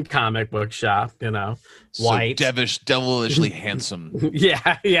Midwestern comic book shop, white. So devilishly handsome.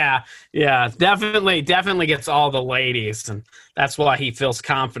 Yeah. Definitely gets all the ladies. And that's why he feels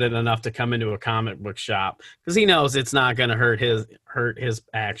confident enough to come into a comic book shop because he knows it's not going to hurt his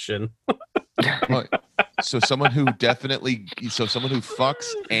action. So someone who fucks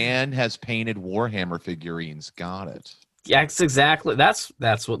and has painted Warhammer figurines. Got it.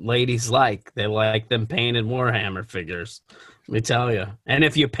 That's what ladies like. They like them painted Warhammer figures. Let me tell you. And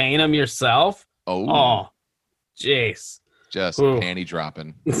if you paint them yourself, oh, jeez, just Ooh. panty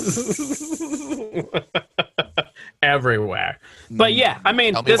dropping everywhere. But yeah, I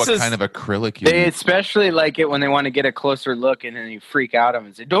mean, Tell me what kind of acrylic you They use. especially like it when they want to get a closer look, and then you freak out on them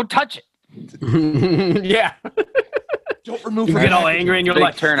and say, "Don't touch it." yeah. Don't remove. You from get all packaging. angry and you're Big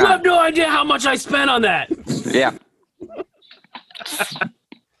like, turn you on. have no idea how much I spent on that. Yeah.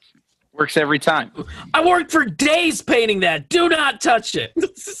 Works every time. I worked for days painting that. Do not touch it.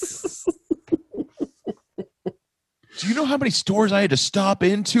 Do you know how many stores I had to stop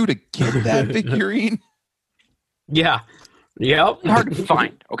into to get that figurine? Yeah. Yep. Hard to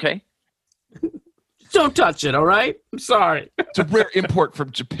find. Okay. Don't touch it, all right? I'm sorry. It's a rare import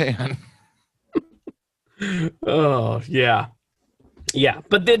from Japan. Oh, yeah. Yeah,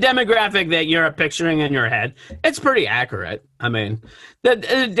 but the demographic that you're picturing in your head, it's pretty accurate. I mean, the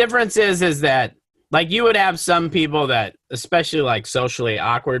difference is that, like, you would have some people that, especially, like, socially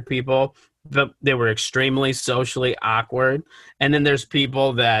awkward people, they were extremely socially awkward. And then there's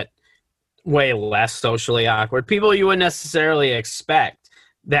people that way less socially awkward, people you wouldn't necessarily expect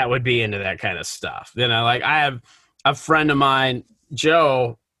that would be into that kind of stuff. You know, like, I have a friend of mine,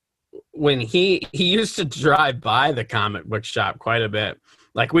 Joe, when he used to drive by the comic book shop quite a bit.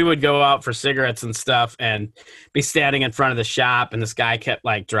 Like, we would go out for cigarettes and stuff and be standing in front of the shop, and this guy kept,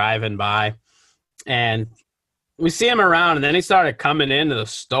 like, driving by, and we see him around, and then he started coming into the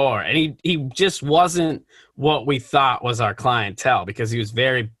store, and he just wasn't what we thought was our clientele, because he was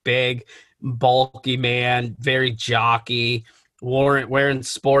very big, bulky man, very jockey, wearing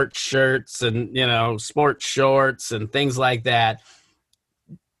sports shirts and, you know, sports shorts and things like that.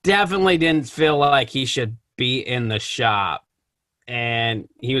 Definitely didn't feel like he should be in the shop. And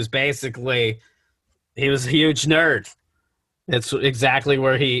he was a huge nerd. It's exactly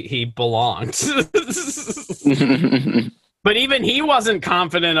where he belonged. But even he wasn't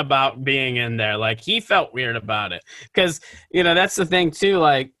confident about being in there. Like, he felt weird about it. Because, you know, that's the thing, too.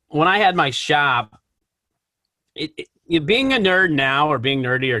 Like, when I had my shop, being a nerd now, or being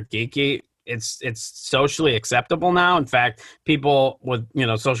nerdy or geeky, it's socially acceptable now. In fact, people with, you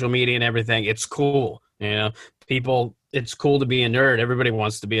know, social media and everything, it's cool. You know, it's cool to be a nerd. Everybody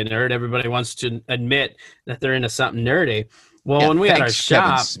wants to be a nerd. Everybody wants to admit that they're into something nerdy. Well, when we had our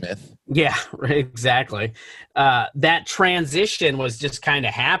shop, Kevin Smith. yeah, exactly. That transition was just kind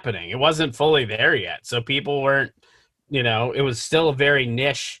of happening. It wasn't fully there yet. So people weren't, you know, it was still a very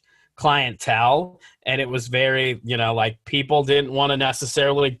niche clientele, and it was very, you know, like, people didn't want to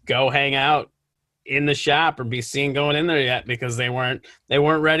necessarily go hang out in the shop or be seen going in there yet, because they weren't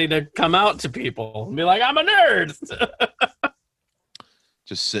ready to come out to people and be like, I'm a nerd.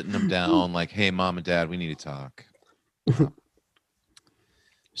 Just sitting them down like, hey, mom and dad, we need to talk.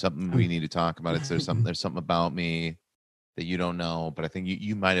 Something we need to talk about. There's something about me that you don't know, but I think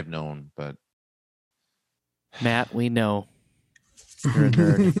you might have known, but Matt, we know you're a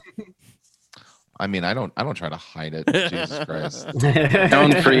nerd. I mean, I don't try to hide it. Jesus Christ.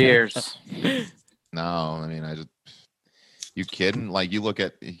 Known for years. No, I mean, you kidding? Like, you look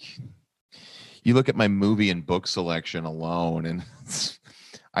at my movie and book selection alone, and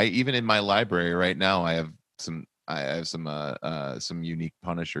even in my library right now, I have some unique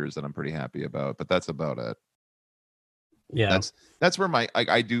Punishers that I'm pretty happy about, but that's about it. Yeah, that's where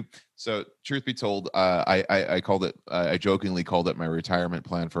I do. So, truth be told, I called it. I jokingly called it my retirement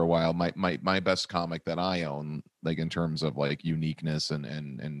plan for a while. My best comic that I own, like, in terms of, like, uniqueness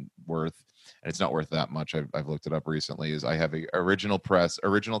and worth, and it's not worth that much. I've looked it up recently. Is I have a original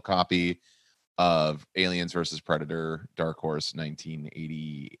copy of Aliens versus Predator, Dark Horse,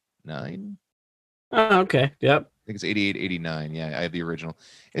 1989. Oh, okay. Yep. I think it's 88, 89. Yeah, I have the original.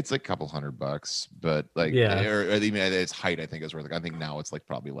 It's like a couple $100, but, like, Yeah. or even at its height, I think is worth. Like, I think now it's, like,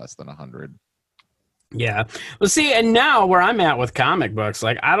 probably less than 100. Yeah. Well, see, and now where I'm at with comic books,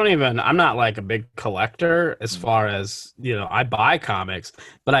 like, I'm not like a big collector as far as, you know, I buy comics,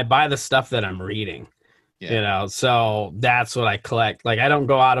 but I buy the stuff that I'm reading. Yeah. You know, so that's what I collect. Like, I don't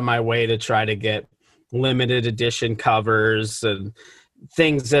go out of my way to try to get limited edition covers and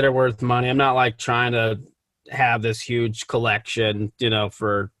things that are worth money. I'm not, like, trying to have this huge collection, you know,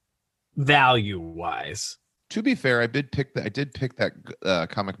 for value wise. To be fair, I did pick that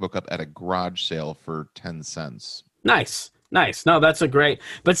comic book up at a garage sale for 10 cents. Nice. No, that's a great.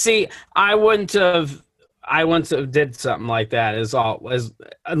 But see, I wouldn't have I wouldn't have did something like that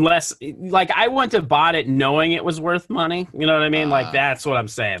unless like I wouldn't have bought it knowing it was worth money. You know what I mean? Like that's what I'm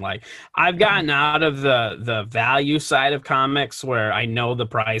saying. Like I've gotten out of the value side of comics where I know the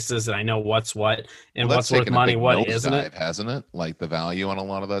prices and I know what's what and Well, what's that's worth taken a money, big what isn't nosedive, it? hasn't it? Like the value on a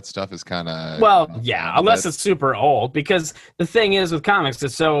lot of that stuff is kind of Unless it's super old. Because the thing is with comics, they're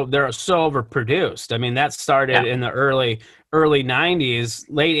so overproduced. I mean, that started in the early 90s,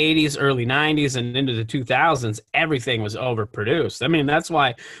 late 80s, early 90s, and into the 2000s. Everything was overproduced. I mean, that's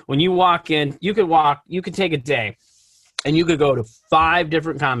why when you walk in, you could take a day, and you could go to 5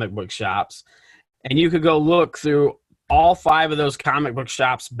 different comic book shops, and you could go look through all 5 of those comic book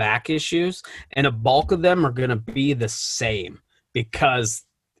shops' back issues, and a bulk of them are going to be the same because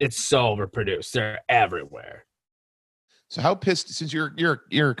it's so overproduced. They're everywhere. So how pissed, since you're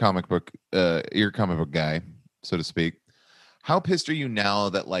a comic book guy, so to speak, how pissed are you now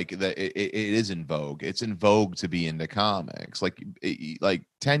that like that it is in vogue? It's in vogue to be into comics. Like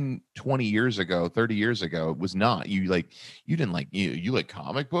 10, 20 years ago, 30 years ago, it was not. You didn't like you like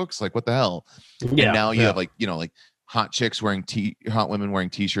comic books? Like what the hell? Yeah, and now you have like, like hot chicks wearing hot women wearing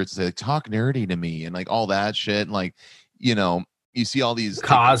t-shirts that say like, talk nerdy to me and like all that shit. And like, you see all these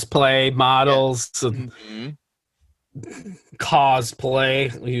cosplay models. Yeah. And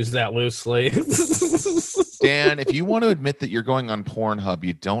cosplay, we use that loosely. Dan, if you want to admit that you're going on Pornhub,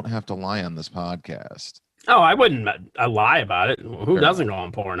 you don't have to lie on this podcast. Oh, I wouldn't lie about it. Who doesn't go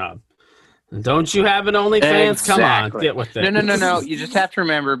on Pornhub? Don't you have an OnlyFans? Exactly. Come on, get with it. No. You just have to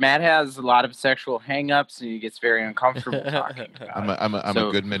remember, Matt has a lot of sexual hang-ups, and he gets very uncomfortable talking about I'm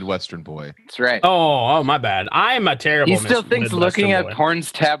a good Midwestern boy. That's right. Oh, my bad. I'm a terrible. He still thinks looking at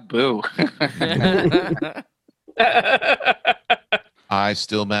porn's taboo. I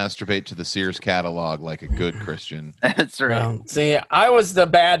still masturbate to the Sears catalog like a good Christian. That's right. Well, see, I was the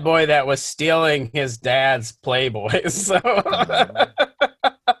bad boy that was stealing his dad's Playboys. So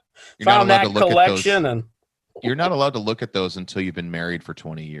found that collection, and you're not allowed to look at those until you've been married for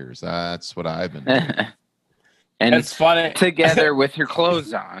 20 years. That's what I've been doing. And it's funny together with your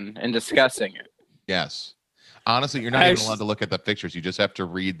clothes on and discussing it. Yes. Honestly, you're not even allowed to look at the pictures. You just have to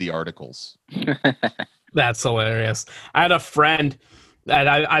read the articles. That's hilarious. I had a friend that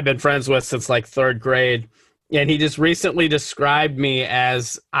I've been friends with since like 3rd grade, and he just recently described me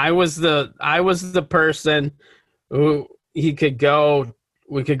as I was the person who we could go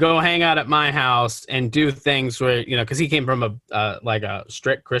hang out at my house and do things where, because he came from a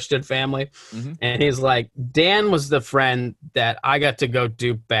strict Christian family. Mm-hmm. And he's like, Dan was the friend that I got to go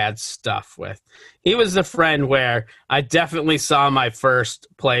do bad stuff with. He was the friend where I definitely saw my first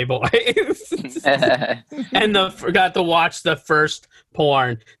Playboy and got to watch the first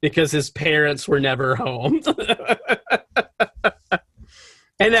porn because his parents were never home.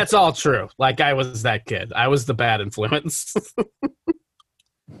 And that's all true. Like, I was that kid. I was the bad influence.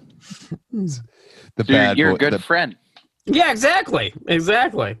 You're a good friend. Yeah, exactly.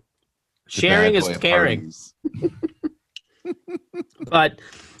 Sharing is caring. But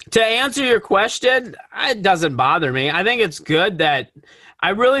to answer your question, it doesn't bother me. I think it's good that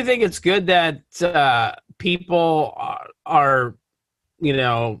people are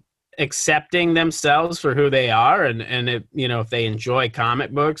accepting themselves for who they are, and if they enjoy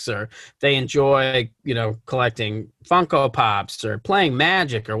comic books, or they enjoy collecting Funko Pops or playing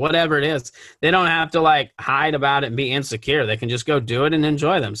Magic or whatever it is, they don't have to like hide about it and be insecure. They can just go do it and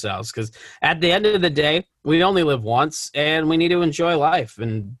enjoy themselves, because at the end of the day, we only live once, and we need to enjoy life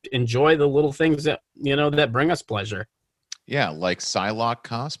and enjoy the little things that that bring us pleasure. Yeah, like Psylocke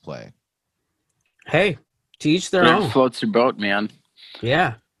cosplay. Hey, to each their own. Floats your boat, man.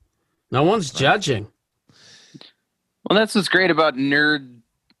 Yeah. No one's judging. Well, that's what's great about nerd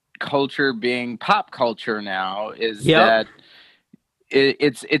culture being pop culture now, is that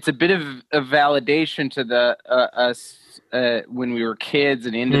it's a bit of a validation to us when we were kids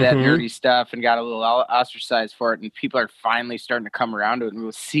and into that nerdy stuff and got a little ostracized for it, and people are finally starting to come around to it and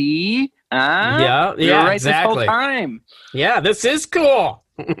go, see? You're right, exactly. This whole time. Yeah, this is cool.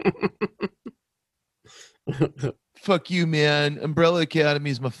 Fuck you, man. Umbrella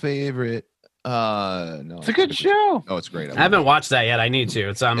Academy is my favorite. No, it's a good show. Oh, it's great. I haven't watched that yet. I need to.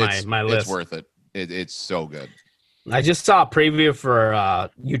 It's on my list. It's worth it. It's so good. I just saw a preview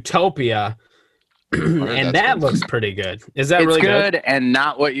for Utopia, and that looks pretty good. Is that really good? It's good and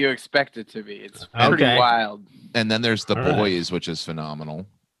not what you expect it to be. It's pretty wild. And then there's The Boys, which is phenomenal.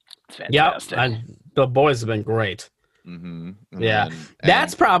 It's fantastic. Yep, The Boys have been great. Mm-hmm. Yeah,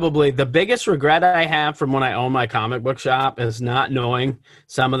 that's probably the biggest regret I have from when I owned my comic book shop is not knowing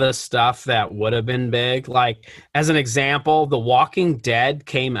some of the stuff that would have been big. Like, as an example, The Walking Dead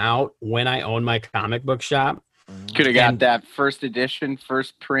came out when I owned my comic book shop. Could have got that first edition,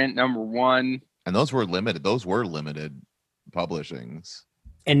 first print, #1. And those were limited. Those were limited publishings.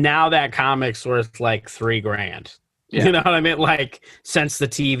 And now that comic's worth like $3,000. Yeah. You know what I mean? Like, since the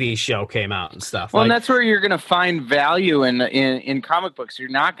TV show came out and stuff. Well, like, and that's where you're going to find value in comic books. You're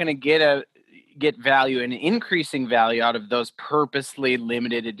not going to get value and increasing value out of those purposely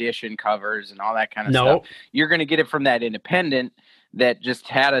limited edition covers and all that kind of stuff. You're going to get it from that independent that just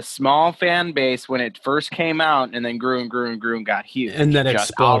had a small fan base when it first came out, and then grew and grew and grew and got huge. And then just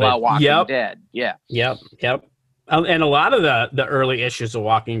exploded. All Walking Dead. Yeah. Yep. And a lot of the early issues of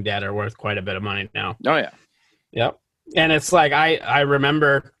Walking Dead are worth quite a bit of money now. Oh, yeah. Yep. And it's like, I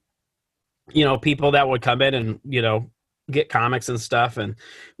remember, people that would come in and, get comics and stuff. And,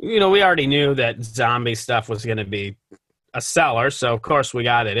 we already knew that zombie stuff was going to be a seller. So, of course, we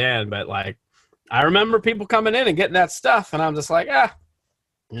got it in. But, like, I remember people coming in and getting that stuff. And I'm just like,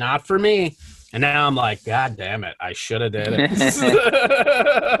 not for me. And now I'm like, God damn it. I should have did it.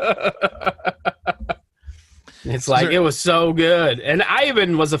 It's like, it was so good. And I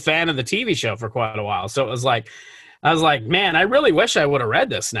even was a fan of the TV show for quite a while. So it was like, I was like, man, I really wish I would have read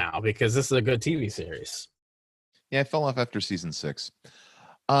this now because this is a good TV series. Yeah, I fell off after season 6.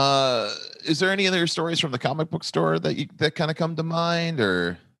 Is there any other stories from the comic book store that kind of come to mind,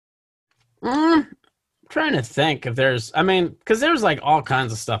 or? I'm trying to think if because there's like all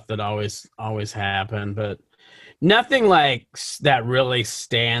kinds of stuff that always happen, but nothing like that really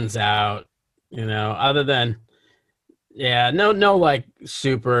stands out, other than, no like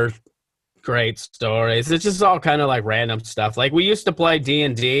super great stories. It's just all kind of like random stuff. Like, we used to play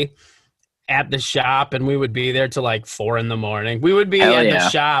D&D at the shop, and we would be there till like 4 a.m. We would be in the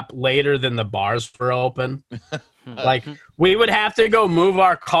shop later than the bars were open. Like, we would have to go move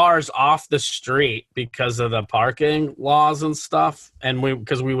our cars off the street because of the parking laws and stuff, and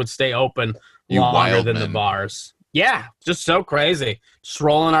because we would stay open longer than the bars. Yeah, just so crazy. Just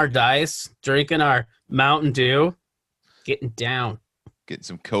rolling our dice, drinking our Mountain Dew, getting down. Get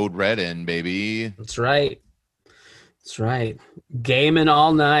some Code Red in, baby. That's right. Gaming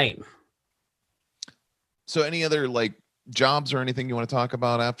all night. So any other like jobs or anything you want to talk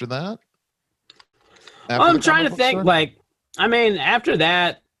about after that? I'm trying to think. Like, after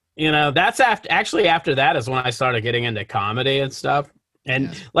that, that's after that is when I started getting into comedy and stuff.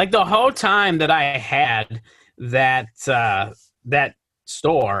 And like the whole time that I had that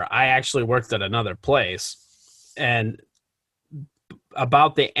store, I actually worked at another place. And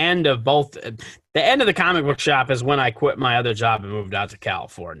about the end of the comic book shop is when I quit my other job and moved out to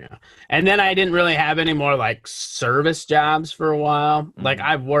California. And then I didn't really have any more like service jobs for a while. Mm-hmm. Like,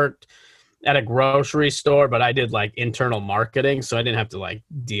 I've worked at a grocery store, but I did like internal marketing, so I didn't have to like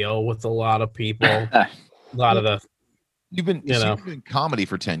deal with a lot of people. A lot of the you've been doing comedy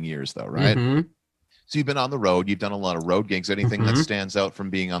for 10 years though, right? Mm-hmm. So you've been on the road, you've done a lot of road gigs. Anything that stands out from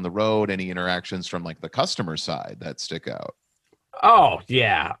being on the road, any interactions from like the customer side that stick out? Oh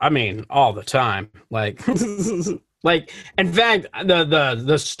yeah, all the time. Like, like, in fact,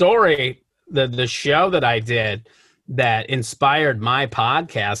 the story, the show that I did that inspired my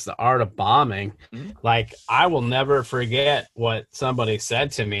podcast, The Art of Bombing. Like, I will never forget what somebody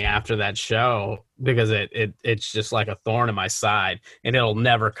said to me after that show, because it's just like a thorn in my side, and it'll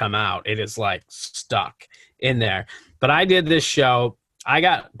never come out. It is like stuck in there. But I did this show. I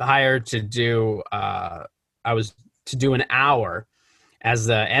got hired to do. To do an hour as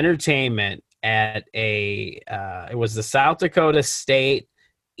the entertainment at it was the South Dakota State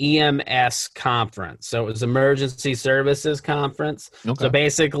EMS conference. So it was Emergency Services Conference. Okay. So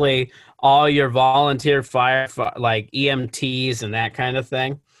basically all your volunteer fire, like EMTs and that kind of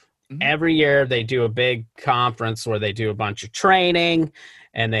thing. Mm-hmm. Every year they do a big conference where they do a bunch of training,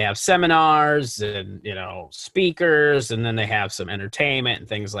 and they have seminars and, speakers, and then they have some entertainment and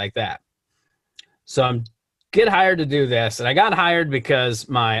things like that. So I'm get hired to do this. And I got hired because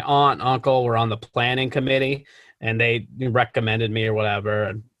my aunt and uncle were on the planning committee, and they recommended me or whatever.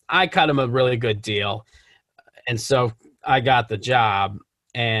 And I cut them a really good deal. And so I got the job.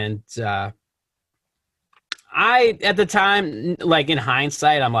 And I, at the time, like in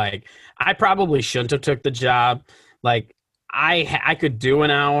hindsight, I'm like, I probably shouldn't have took the job. Like, I could do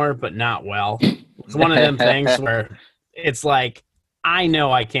an hour, but not well. It's one of them things where it's like, I know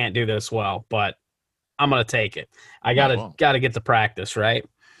I can't do this well, but I'm going to take it. I got to get the practice, right?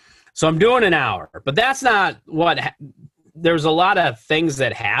 So I'm doing an hour, but that's not what there's a lot of things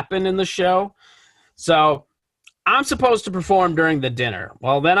that happen in the show. So I'm supposed to perform during the dinner.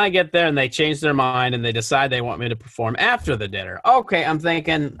 Well, then I get there and they change their mind and they decide they want me to perform after the dinner. Okay, I'm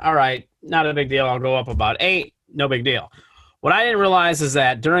thinking, all right, not a big deal. I'll go up about 8. No big deal. What I didn't realize is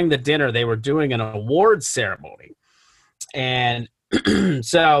that during the dinner, they were doing an awards ceremony. And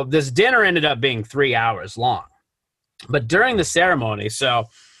so this dinner ended up being 3 hours long. But during the ceremony, so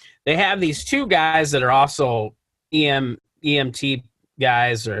they have these 2 guys that are also EMT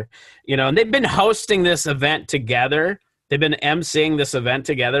guys, or and they've been hosting this event together. They've been emceeing this event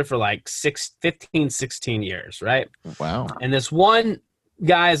together for like 16 years, right? Wow. And this one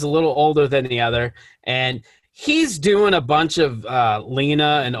guy is a little older than the other, and he's doing a bunch of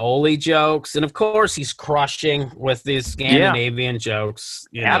Lena and Oli jokes, and of course he's crushing with these Scandinavian jokes.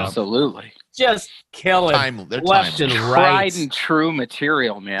 Absolutely. Just killing They're left and right. Tried and true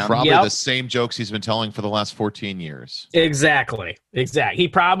material, man. Probably the same jokes he's been telling for the last 14 years. Exactly. He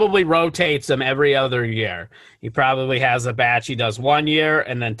probably rotates them every other year. He probably has a batch he does 1 year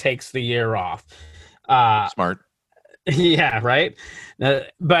and then takes the year off. Smart. Yeah, right?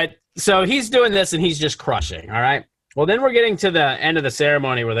 But so he's doing this and he's just crushing, all right? Well, then we're getting to the end of the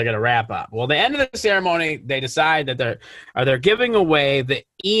ceremony where they're going to wrap up. Well, the end of the ceremony, they decide that they're giving away the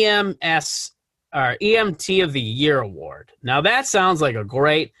EMT of the Year award. Now, that sounds like a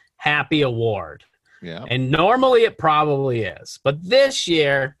great, happy award. Yeah. And normally it probably is. But this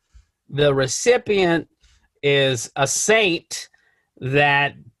year, the recipient is a saint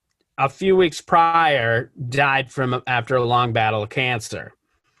that a few weeks prior died after a long battle of cancer.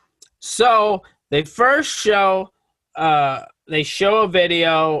 So they first show a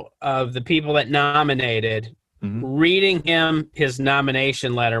video of the people that nominated reading him his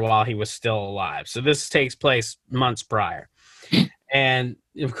nomination letter while he was still alive. So this takes place months prior. And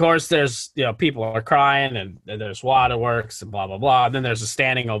of course there's, people are crying and there's waterworks and blah, blah, blah. And then there's a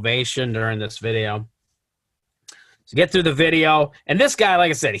standing ovation during this video. So get through the video. And this guy,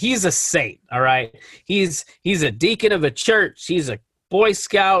 like I said, he's a saint. All right. He's a deacon of a church. He's a Boy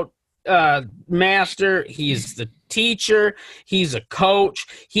Scout master. He's the teacher. He's a coach.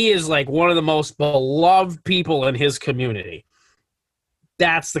 He is like one of the most beloved people in his community.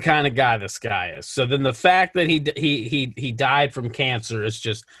 That's the kind of guy this guy is. So then the fact that he died from cancer is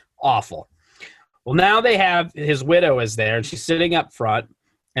just awful. Well, now they have his widow is there and she's sitting up front.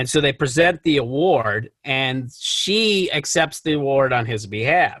 And so they present the award and she accepts the award on his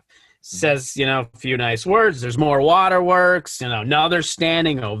behalf. Says, a few nice words. There's more waterworks, another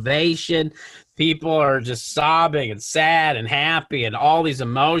standing ovation. People are just sobbing and sad and happy and all these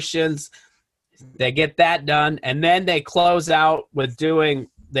emotions. They get that done. And then they close out with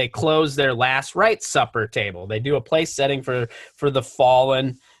they close their last rites supper table. They do a place setting for the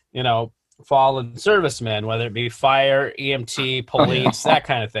fallen servicemen, whether it be fire, EMT, police, that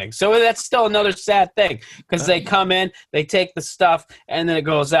kind of thing. So that's still another sad thing because they come in, they take the stuff, and then it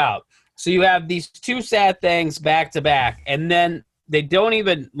goes out. So you have these 2 sad things back to back, and then they don't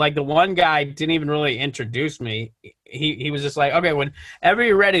even, like the one guy didn't even really introduce me. He was just like, okay, whenever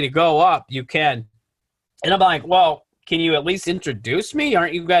you're ready to go up, you can. And I'm like, well, can you at least introduce me?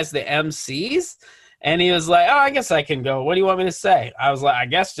 Aren't you guys the MCs? And he was like, oh, I guess I can go. What do you want me to say? I was like, I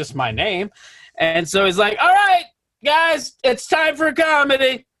guess just my name. And so he's like, all right, guys, it's time for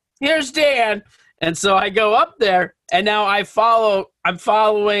comedy. Here's Dan. And so I go up there, and now I'm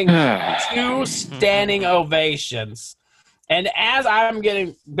following 2 standing ovations. And as I'm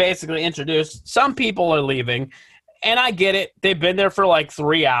getting basically introduced, some people are leaving, and I get it. They've been there for like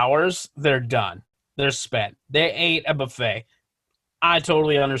 3 hours. They're done. They're spent. They ate a buffet. I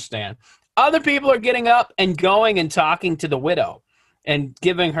totally understand. Other people are getting up and going and talking to the widow and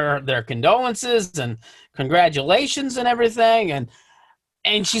giving her their condolences and congratulations and everything.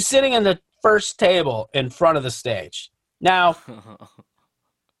 And she's sitting in the first table in front of the stage. Now,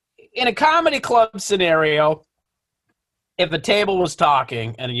 in a comedy club scenario, if a table was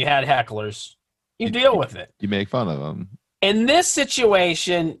talking and you had hecklers, you deal with it. You make fun of them. In this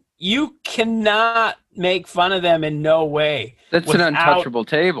situation, you cannot make fun of them in no way. That's an untouchable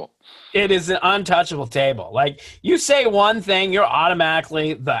table. It is an untouchable table. Like, you say one thing, you're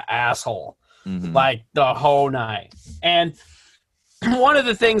automatically the asshole. Mm-hmm. Like, the whole night. And one of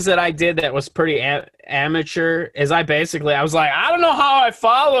the things that I did that was pretty amateur is I was like, I don't know how I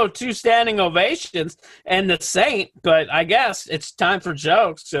follow 2 standing ovations and the saint, but I guess it's time for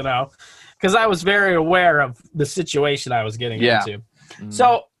jokes, because I was very aware of the situation I was getting into. Mm-hmm.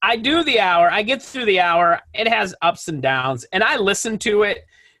 So I do the hour. I get through the hour. It has ups and downs, and I listen to it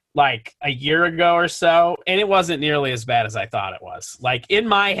like a year ago or so, and it wasn't nearly as bad as I thought it was. Like in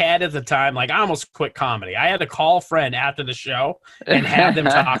my head at the time, like I almost quit comedy. I had to call a friend after the show and have them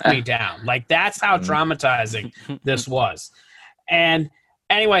talk me down. Like that's how traumatizing this was. And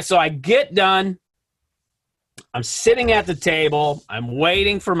anyway, so I get done. I'm sitting at the table. I'm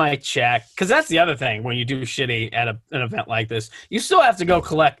waiting for my check. Because that's the other thing when you do shitty at an event like this. You still have to go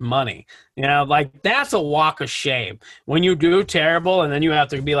collect money. You know, like that's a walk of shame. When you do terrible and then you have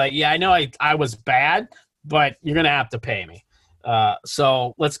to be like, yeah, I know I was bad, but you're going to have to pay me.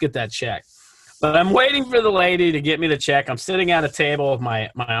 So let's get that check. But I'm waiting for the lady to get me the check. I'm sitting at a table with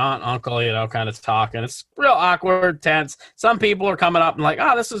my aunt, uncle, you know, kind of talking. It's real awkward, tense. Some people are coming up and like,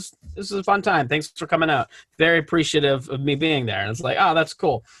 oh, this is a fun time. Thanks for coming out. Very appreciative of me being there. And it's like, oh, that's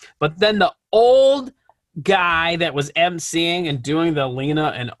cool. But then the old guy that was emceeing and doing the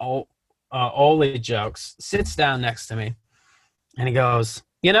Lena and Ole jokes sits down next to me. And he goes,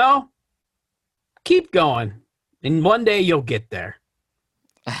 you know, keep going. And one day you'll get there.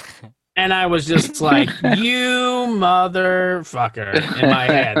 And I was just like, you motherfucker in my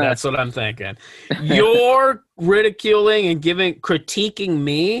head. That's what I'm thinking. You're ridiculing and critiquing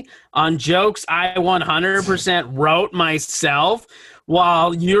me on jokes I 100% wrote myself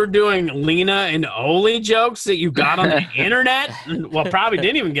while you're doing Lena and Ole jokes that you got on the internet. Well, probably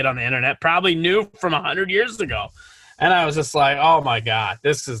didn't even get on the internet. Probably knew from 100 years ago. And I was just like, oh, my God,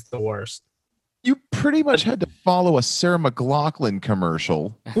 this is the worst. You pretty much had to follow a Sarah McLachlan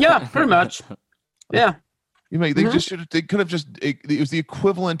commercial. Yeah, pretty much. Yeah. You mean they could have just it was the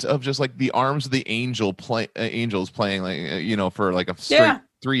equivalent of just like the Arms of the Angels playing like you know for like a straight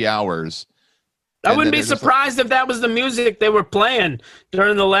 3 hours. I wouldn't be surprised if that was the music they were playing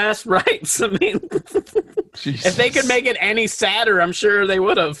during the last rites. I mean, if they could make it any sadder, I'm sure they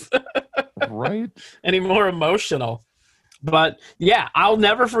would have. Right? Any more emotional. But yeah, I'll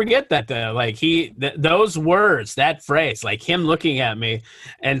never forget that though. Like those words, that phrase, like him looking at me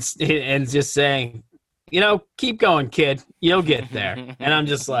and just saying, you know, keep going, kid, you'll get there. And I'm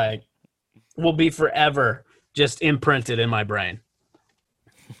just like, will be forever just imprinted in my brain.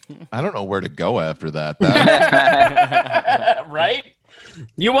 I don't know where to go after that. Right?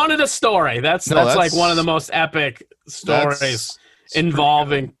 You wanted a story. That's like one of the most epic stories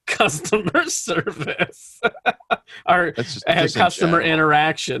involving customer service or customer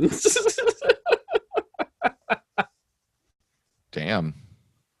interactions. Damn.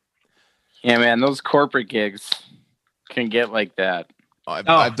 Yeah, man, those corporate gigs can get like that. I've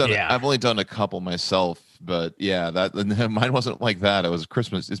only done a couple myself, but yeah, mine wasn't like that. It was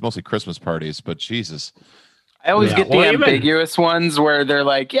Christmas. It's mostly Christmas parties, but Jesus. I always get the ambiguous ones where they're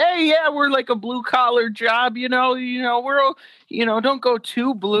like, yeah, we're like a blue collar job, you know, we're, don't go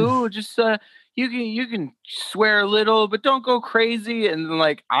too blue. Just, you can swear a little, but don't go crazy. And then,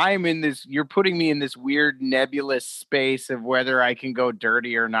 like, you're putting me in this weird nebulous space of whether I can go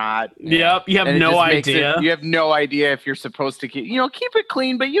dirty or not. Yep. You have no idea. You have no idea if you're supposed to keep it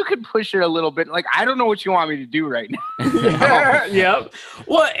clean, but you can push it a little bit. Like, I don't know what you want me to do right now. Yep.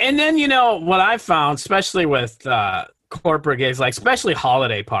 Well, and then, what I found, especially with, corporate gigs, like especially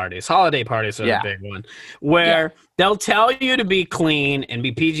holiday parties. Holiday parties are the big one, where they'll tell you to be clean and be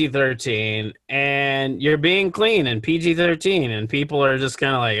PG-13, and you're being clean and PG-13, and people are just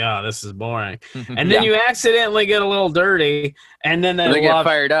kind of like, oh, this is boring. And then you accidentally get a little dirty, and then they get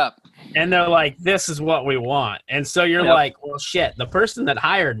fired up. And they're like, this is what we want. And so you're like, well, shit, the person that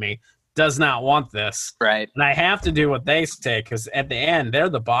hired me does not want this. Right. And I have to do what they say because at the end, they're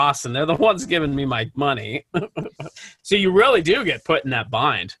the boss and they're the ones giving me my money. So you really do get put in that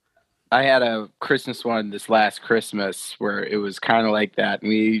bind. I had a Christmas one this last Christmas where it was kind of like that. And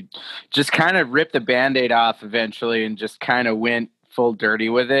we just kind of ripped the Band-Aid off eventually and just kind of went full dirty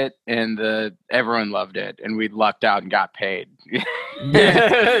with it. And everyone loved it. And we lucked out and got paid.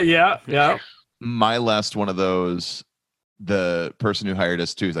 Yeah. My last one of those, the person who hired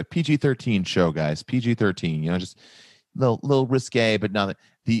us too is like PG-13 show, guys. PG-13, just little risque, but not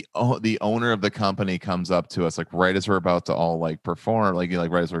the owner of the company comes up to us like right as we're about to all like perform, like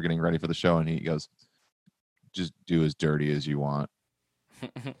right as we're getting ready for the show, and he goes, "Just do as dirty as you want."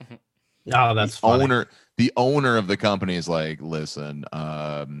 Oh, that's funny. The owner of the company is like, "Listen,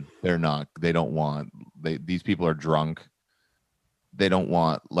 these people are drunk. They don't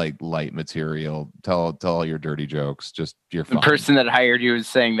want like light material. Tell all your dirty jokes. Just you're fine." The person that hired you is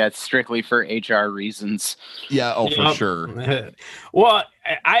saying that's strictly for HR reasons. Yeah, for sure. Well,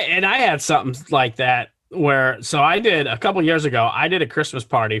 I had something like that so I did a couple years ago. I did a Christmas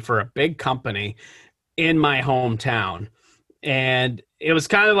party for a big company in my hometown, and it was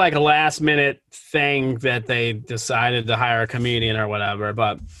kind of like a last minute thing that they decided to hire a comedian or whatever.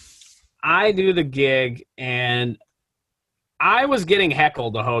 But I do the gig, and I was getting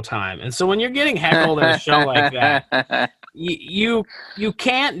heckled the whole time. And so when you're getting heckled at a show like that, you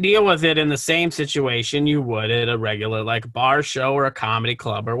can't deal with it in the same situation you would at a regular like bar show or a comedy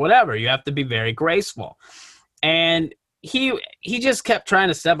club or whatever. You have to be very graceful. And he just kept trying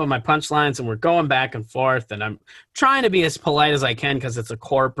to step on my punchlines, and we're going back and forth, and I'm trying to be as polite as I can because it's a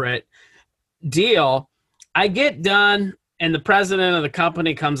corporate deal. I get done, and the president of the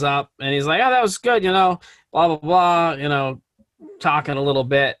company comes up, and he's like, "Oh, that was good, blah, blah, blah, talking a little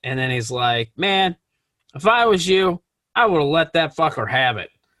bit." And then he's like, "Man, if I was you, I would have let that fucker have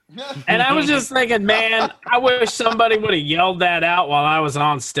it." And I was just thinking, man, I wish somebody would have yelled that out while I was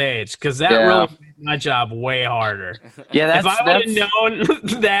on stage, because that really made my job way harder. Yeah, if I would have known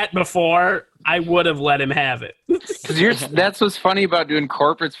that before, I would have let him have it. Because that's what's funny about doing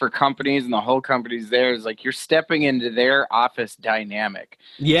corporates for companies, and the whole company's there is like you're stepping into their office dynamic.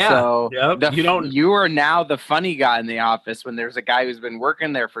 Yeah. So yep. You are now the funny guy in the office when there's a guy who's been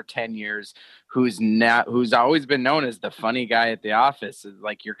working there for 10 years who's always been known as the funny guy at the office. It's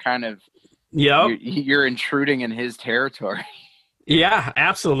like you're kind of you're intruding in his territory. Yeah,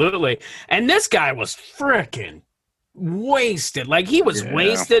 absolutely. And this guy was freaking wasted. Like, he was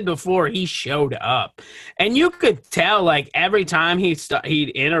wasted before he showed up. And you could tell, like, every time he'd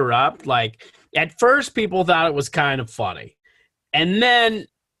interrupt, like, at first people thought it was kind of funny. And then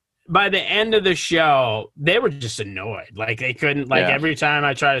by the end of the show, they were just annoyed. Like, they couldn't, like, every time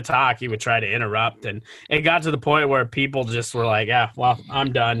I tried to talk, he would try to interrupt. And it got to the point where people just were like, yeah, well,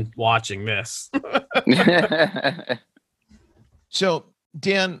 I'm done watching this. So,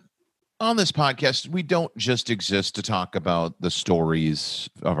 Dan, on this podcast, we don't just exist to talk about the stories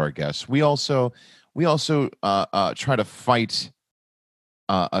of our guests. We also try to fight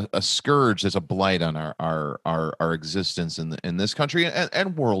a scourge as a blight on our existence in this country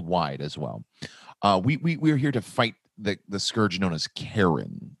and worldwide as well. We're here to fight the scourge known as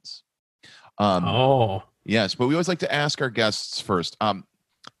Karens. Yes, but we always like to ask our guests first.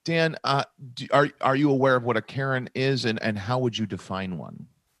 Dan, are you aware of what a Karen is, and how would you define one?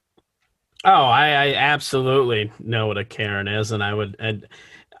 Oh, I absolutely know what a Karen is, and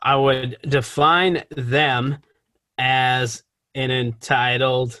I would define them as an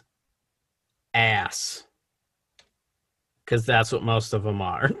entitled ass, because that's what most of them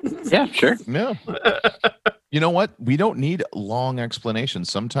are. Yeah, sure. Yeah. You know what? We don't need long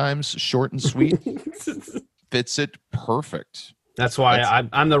explanations. Sometimes short and sweet fits it perfect. That's why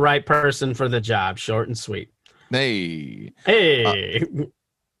I'm the right person for the job. Short and sweet. Hey. And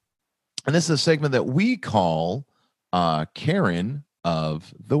this is a segment that we call Karen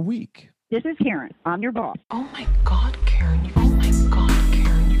of the Week. This is Karen. I'm your boss. Oh my God, Karen. Oh my God,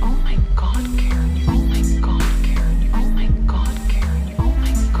 Karen. Oh my God, Karen. Oh my God, Karen. Oh my God, Karen. Oh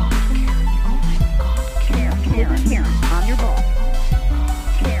my God, Karen. Oh my God, Karen. Karen. I'm your boss.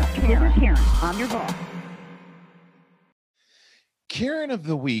 Karen. I'm your boss. Karen of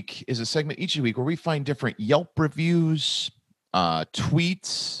the Week is a segment each week where we find different Yelp reviews,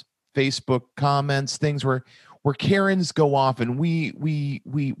 tweets, Facebook comments, things where Karens go off, and we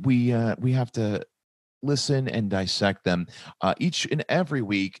have to listen and dissect them. Each and every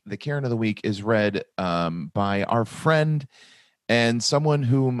week, the Karen of the Week is read by our friend and someone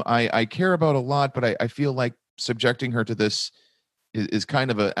whom I care about a lot, but I feel like subjecting her to this is kind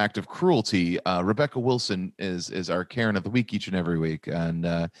of an act of cruelty. Rebecca Wilson is our Karen of the Week each and every week, and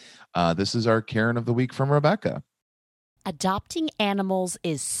this is our Karen of the Week from Rebecca. Adopting animals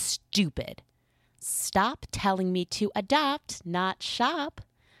is stupid. Stop telling me to adopt, not shop.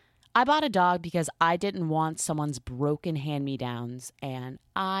 I bought a dog because I didn't want someone's broken hand-me-downs, and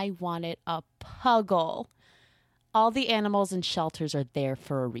I wanted a puggle. All the animals in shelters are there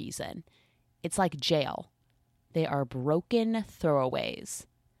for a reason. It's like jail. They are broken throwaways.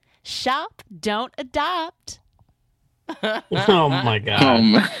 Shop, don't adopt. Oh, my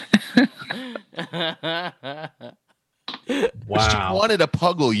God. Wow. She wanted a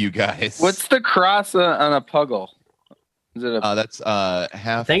puggle, you guys. What's the cross on a puggle? Is it a that's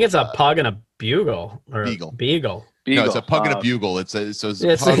half? I think it's a pug and a bugle or beagle. Beagle. No, it's a pug and a bugle. It's a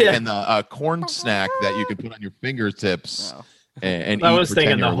pug and a corn snack that you can put on your fingertips. Oh. And I eat, was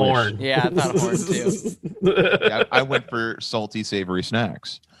thinking the horn. Yeah, I thought horn too. Yeah, I went for salty, savory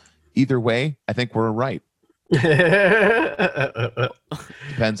snacks. Either way, I think we're right. Depends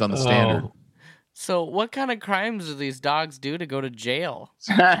on the standard. Oh. So, what kind of crimes do these dogs do to go to jail?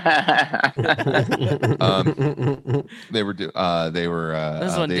 They were.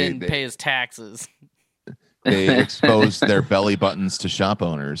 This one didn't pay his taxes. they exposed their belly buttons to shop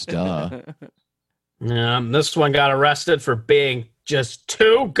owners. Duh. This one got arrested for being just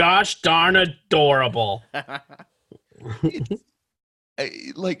too gosh darn adorable.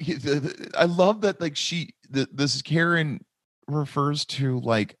 I love that. Like this Karen refers to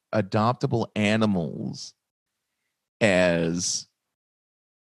like adoptable animals as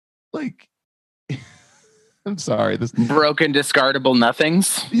like. I'm sorry. This broken, discardable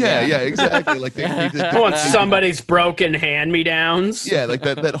nothings. Yeah, exactly. Like I want somebody's broken hand-me-downs. Yeah, like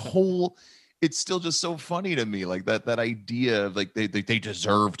that whole. It's still just so funny to me, like that idea of like they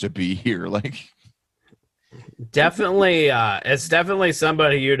deserve to be here. Like, definitely, it's definitely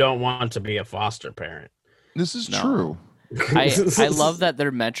somebody you don't want to be a foster parent. This is true. I love that their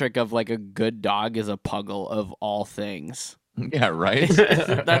metric of like a good dog is a puggle of all things. Yeah, right.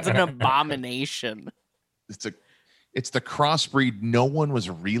 That's an abomination. It's the crossbreed no one was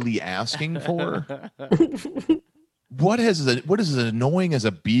really asking for. What is as annoying as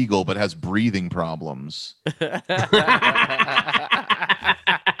a beagle but has breathing problems?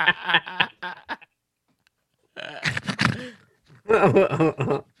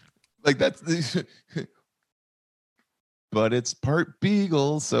 Like that's but it's part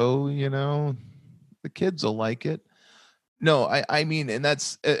beagle, so you know the kids will like it. No, I mean, and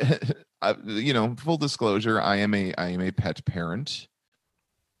that's you know, full disclosure, I am a pet parent.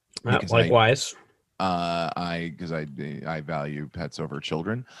 Likewise. Because I value pets over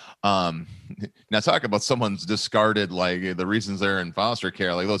children. Now talk about someone's discarded, like the reasons they're in foster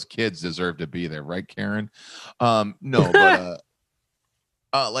care, like those kids deserve to be there, right, Karen? No, but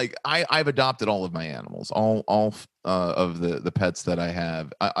like I've adopted all of my animals, all of the pets that I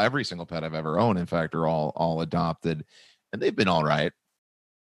have. Every single pet I've ever owned, in fact, are all adopted, and they've been all right.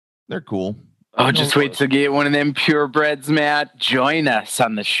 They're cool. Oh, just wait to get one of them purebreds, Matt. Join us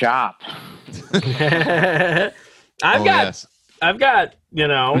on the shop. I've got, you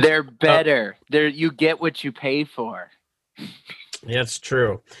know, they're better. You get what you pay for. It's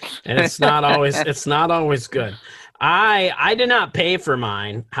true. And it's not always good. I did not pay for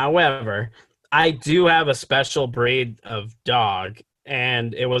mine. However, I do have a special breed of dog,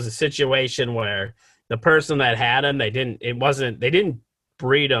 and it was a situation where the person that had him, they didn't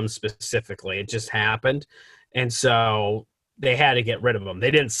breed them specifically. It just happened. And so they had to get rid of them.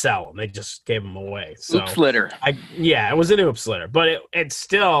 They didn't sell them. They just gave them away. So oops litter. It was an oops litter, but it's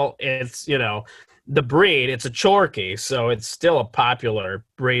you know, the breed, it's a Chorky. So it's still a popular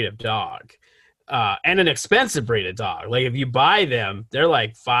breed of dog, and an expensive breed of dog. Like if you buy them, they're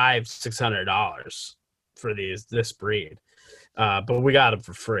like $500-$600 for this breed. But we got them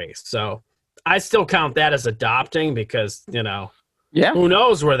for free. So I still count that as adopting because, you know, who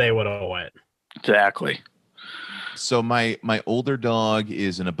knows where they would have went. Exactly. So my older dog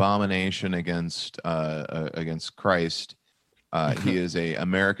is an abomination against Christ. He is a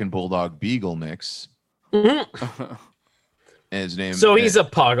American Bulldog Beagle mix. Mm-hmm. And his name. So he's a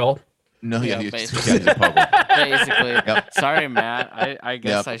puggle. No, Yeah, he's basically. a puggle. Basically. Yep. Sorry, Matt. I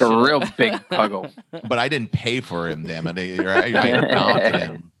guess I A should. real big puggle. But I didn't pay for him, damn it. I adopted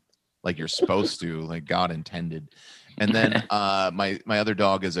him like you're supposed to, like God intended. And then my other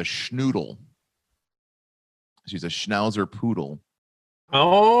dog is a schnoodle. She's a Schnauzer poodle.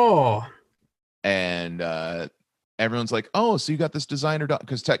 Oh. And everyone's like, oh, so you got this designer dog?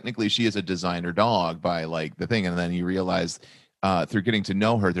 Because technically she is a designer dog by like the thing. And then you realize through getting to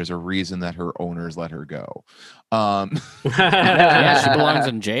know her, there's a reason that her owners let her go. Yeah, she belongs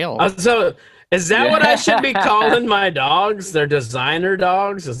in jail. So is that what I should be calling my dogs? They're designer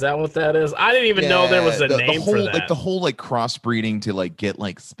dogs? Is that what that is? I didn't even know there was a name whole, for that. Like the whole like crossbreeding to like get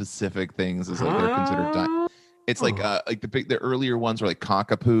like specific things is like they're considered. It's like the earlier ones were like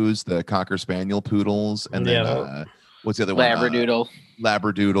cockapoos, the Cocker Spaniel poodles, and then what's the other one?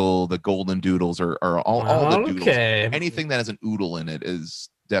 Labradoodle, the golden doodles are all the doodles. Anything that has an oodle in it is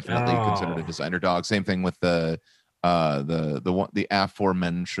definitely considered a designer dog. Same thing with the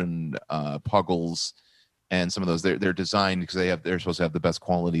aforementioned puggles and some of those. They're designed because they're supposed to have the best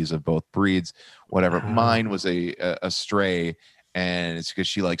qualities of both breeds. Whatever. Mine was a stray, and it's because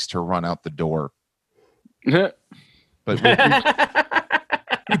she likes to run out the door. But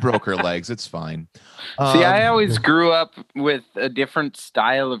we broke her legs. It's fine. See, I always grew up with a different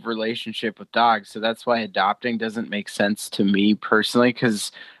style of relationship with dogs, so that's why adopting doesn't make sense to me personally.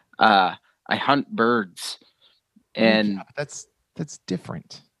 Because I hunt birds, and that's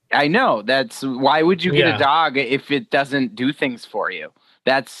different. I know. That's why would you get a dog if it doesn't do things for you?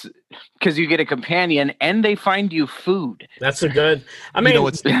 That's because you get a companion and they find you food. That's a good. I mean,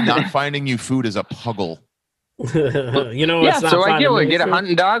 it's not finding you food is a puggle. You know, yeah. So I get a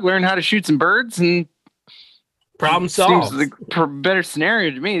hunting dog, learn how to shoot some birds, and Problem Seems solved. like a better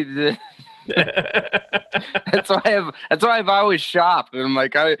scenario to me. That's why I've always shopped, and I'm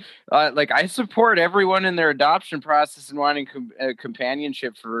like I support everyone in their adoption process and wanting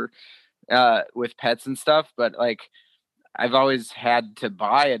companionship for with pets and stuff, but like I've always had to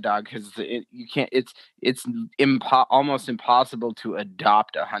buy a dog because you can't. It's almost impossible to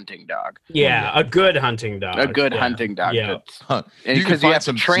adopt a hunting dog. Yeah, a good hunting dog. A good hunting dog. Yeah. Huh. Because you have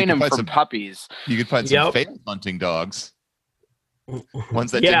to train them from puppies. You could find some Yep. failed hunting dogs.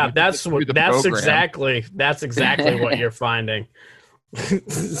 Ones that Yeah, didn't get through the program. exactly what you're finding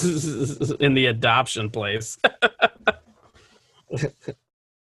in the adoption place.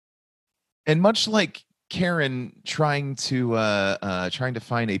 And much like Karen trying to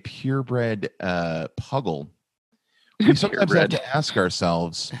find a purebred puggle, we sometimes have Purebred. to ask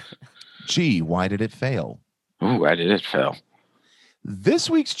ourselves, "Gee, why did it fail?" Ooh, why did it fail? This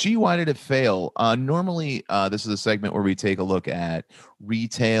week's "Gee, why did it fail?" Normally, this is a segment where we take a look at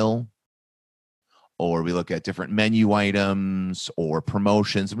retail, or we look at different menu items or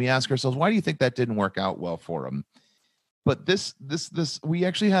promotions, and we ask ourselves, "Why do you think that didn't work out well for them?" But this, we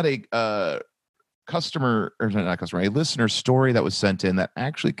actually had a a listener story that was sent in that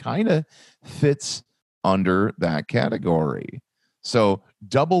actually kind of fits under that category. So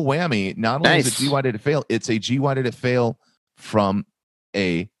double whammy. Not only is it Nice. "Gee, why did it fail?" It's a "Gee, why did it fail?" from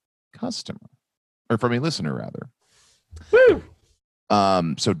a customer, or from a listener rather. Woo!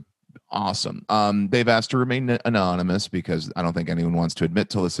 So awesome. They've asked to remain anonymous because I don't think anyone wants to admit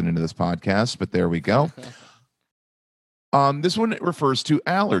to listening to this podcast, but there we go. This one refers to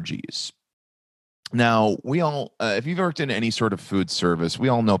allergies. Now, we all, if you've worked in any sort of food service, we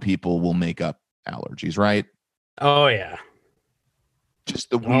all know people will make up allergies, right? Oh yeah. Just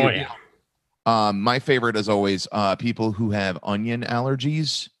the Oh weird. yeah. My favorite is always people who have onion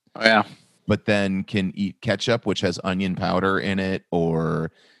allergies, Oh yeah. but then can eat ketchup, which has onion powder in it.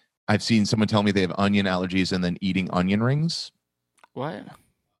 Or I've seen someone tell me they have onion allergies and then eating onion rings. What?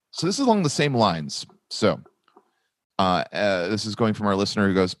 So this is along the same lines. So this is going from our listener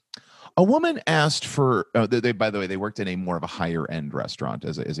who goes, a woman asked for, they by the way, they worked in a more of a higher end restaurant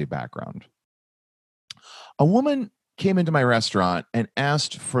as a background. A woman came into my restaurant and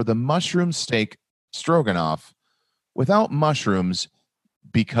asked for the mushroom steak stroganoff without mushrooms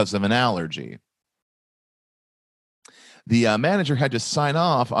because of an allergy. The manager had to sign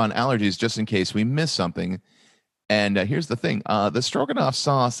off on allergies just in case we missed something. And here's the thing. The stroganoff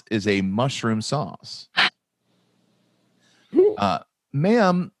sauce is a mushroom sauce.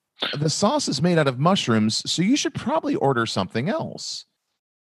 Ma'am, the sauce is made out of mushrooms, so you should probably order something else.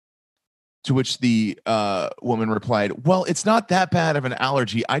 To which the woman replied, well, it's not that bad of an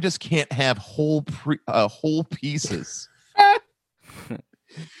allergy. I just can't have whole pieces.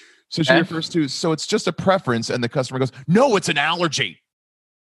 So she refers to, so it's just a preference. And the customer goes, no, it's an allergy.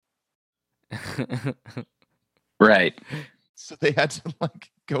 Right. So they had to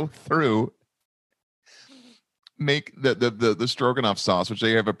go through, make the stroganoff sauce, which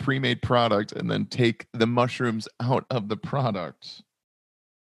they have a pre-made product, and then take the mushrooms out of the product.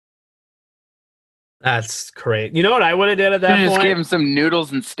 That's great. You know what I would have did at that You just point? give him some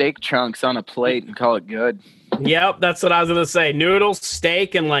noodles and steak chunks on a plate and call it good. Yep, that's what I was gonna say. Noodles,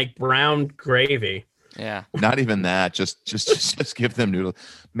 steak, and brown gravy. Yeah. Not even that. Just give them noodles,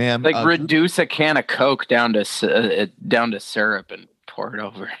 ma'am. Reduce a can of Coke down to syrup and pour it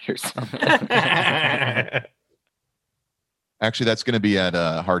over it or something. Actually, that's going to be at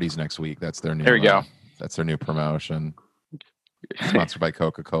Hardee's next week. That's their new. There we go. That's their new promotion. Sponsored by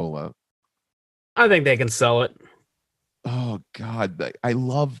Coca-Cola. I think they can sell it. Oh God, I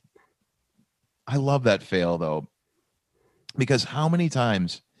love that fail though, because how many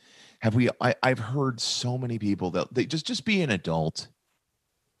times have I've heard so many people that they just be an adult.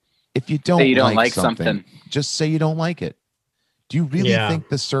 If you don't, Say you don't like like something, something, just say you don't like it. Do you really Yeah. think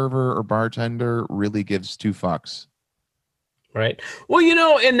the server or bartender really gives two fucks? Right. Well,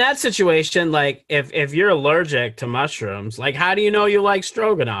 in that situation, if you're allergic to mushrooms, how do you know you like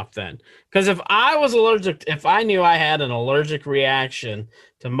stroganoff then? Because if I knew I had an allergic reaction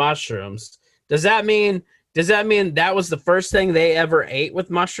to mushrooms, does that mean that was the first thing they ever ate with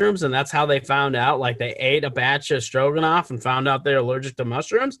mushrooms, and that's how they found out? They ate a batch of stroganoff and found out they're allergic to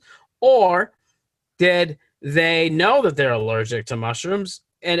mushrooms, or did they know that they're allergic to mushrooms?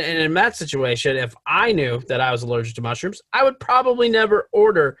 And in that situation, if I knew that I was allergic to mushrooms, I would probably never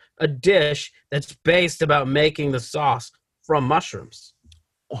order a dish that's based about making the sauce from mushrooms.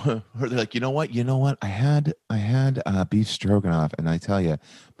 Or they're like, you know what? I had beef stroganoff, and I tell you,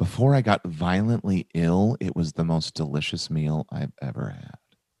 before I got violently ill, it was the most delicious meal I've ever had.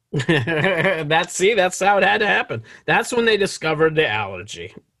 That's how it had to happen. That's when they discovered the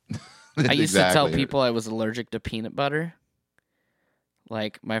allergy. I used to tell Exactly. people I was allergic to peanut butter.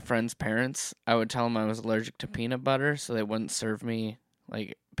 Like my friends' parents, I would tell them I was allergic to peanut butter, so they wouldn't serve me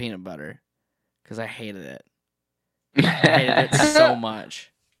like peanut butter because I hated it. I hated it so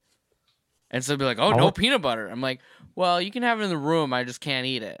much. And so they'd be like, "Oh, no peanut butter." I'm like, "Well, you can have it in the room. I just can't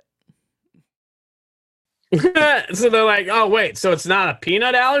eat it." So they're like, "Oh, wait, so it's not a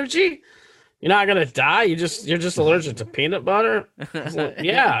peanut allergy? You're not gonna die. You're just allergic to peanut butter." Like,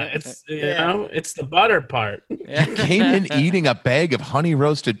 yeah, it's it's the butter part. You came in eating a bag of honey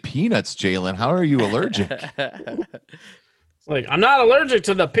roasted peanuts, Jalen. How are you allergic? It's like, I'm not allergic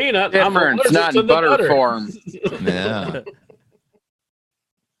to the peanut. I'm Different. allergic It's not to in the butter form. Yeah.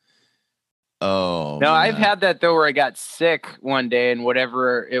 Oh. No, I've man. had that though, where I got sick one day, and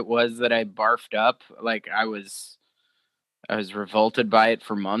whatever it was that I barfed up, like I was revolted by it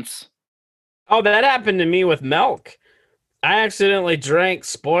for months. Oh, that happened to me with milk. I accidentally drank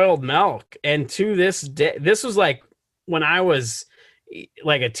spoiled milk, and to this day, this was like when I was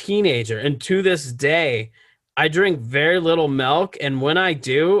like a teenager, and to this day, I drink very little milk, and when I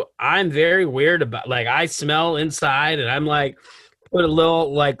do, I'm very weird about. Like, I smell inside, and I'm like, put a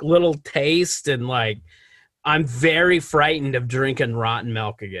little taste, and like, I'm very frightened of drinking rotten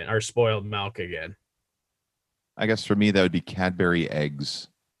milk again or spoiled milk again. I guess for me that would be Cadbury eggs.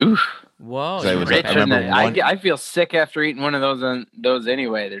 Oof. Whoa, So I you're was- rich. I remember one- I feel sick after eating one of those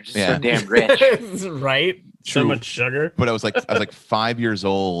anyway. They're just Yeah. so damn rich. Right? So True. much sugar. But I was like 5 years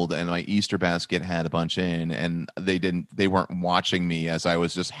old, and my Easter basket had a bunch in, and they weren't watching me as I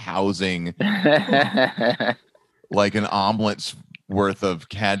was just housing like an omelet's worth of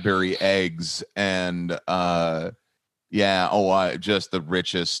Cadbury eggs, and just the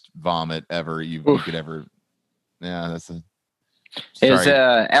richest vomit ever you could ever. Yeah, that's a. Is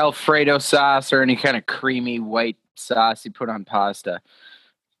Sorry. Alfredo sauce or any kind of creamy white sauce you put on pasta.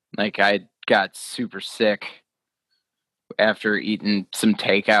 Like, I got super sick after eating some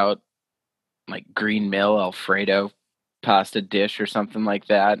takeout, like Green Mill Alfredo pasta dish or something like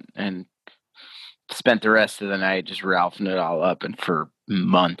that, and spent the rest of the night just ralphing it all up, and for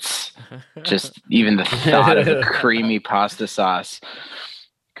months, just even the thought of a creamy pasta sauce,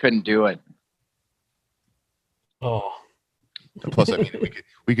 couldn't do it. Oh. Plus, I mean,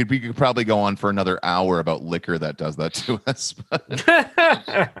 we could probably go on for another hour about liquor that does that to us.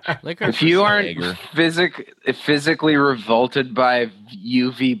 Liquor If for you sure. aren't Jaeger. physically revolted by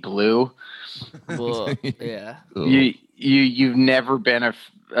UV blue, Well, yeah. you've never been a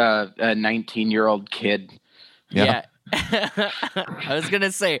 19-year-old kid. Yeah. I was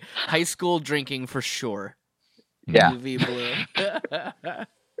gonna say high school drinking for sure. Yeah. UV blue.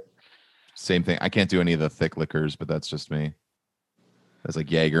 Same thing. I can't do any of the thick liquors, but that's just me. That's like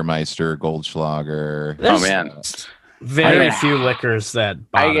Jägermeister, Goldschlager. Oh man, Very I- few liquors that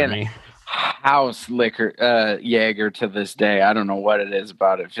I bother get- me. house liquor, Jaeger to this day. I don't know what it is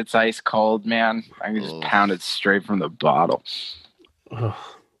about it. If it's ice cold, man, I can just Ugh. pound it straight from the bottle. All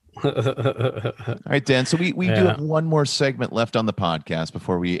right, Dan. So we do Yeah. have one more segment left on the podcast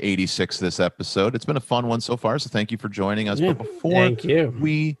before we 86 this episode. It's been a fun one so far, so thank you for joining us. Yeah, But before Thank you.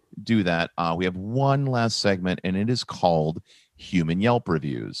 we do that, we have one last segment, and it is called Human Yelp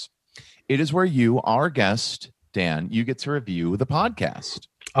Reviews. It is where you, our guest, Dan, you get to review the podcast.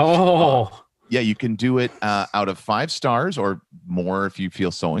 Oh, Yeah, you can do it out of 5 stars or more if you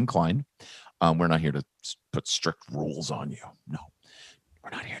feel so inclined. We're not here to put strict rules on you. No,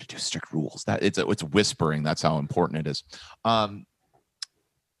 we're not here to do strict rules. That it's whispering. That's how important it is.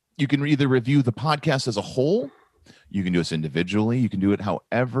 You can either review the podcast as a whole. You can do this individually. You can do it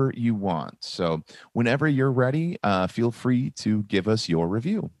however you want. So whenever you're ready, feel free to give us your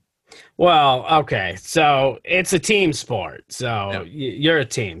review. well, okay. So it's a team sport. So Yeah. you're a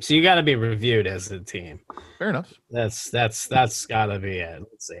team. So you got to be reviewed as a team. Fair enough. That's got to be it.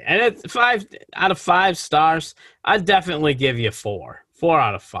 Let's see. And it's 5 out of 5 stars. I'd definitely give you 4. 4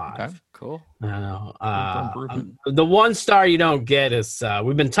 out of 5. Okay. Cool. I know. improvement. The 1 star you don't get is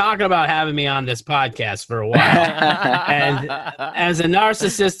we've been talking about having me on this podcast for a while. And as a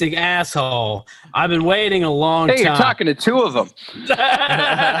narcissistic asshole, I've been waiting a long Hey, you're time. talking to 2 of them.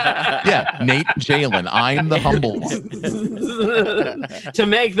 Yeah, Nate, Jalen. I'm the humble one. To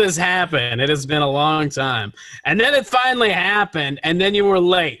make this happen. It has been a long time. And then it finally happened, and then you were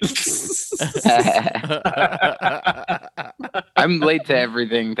late. I'm late to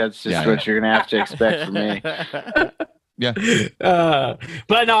everything. That's just Yeah, what you're gonna have to expect from me. Yeah.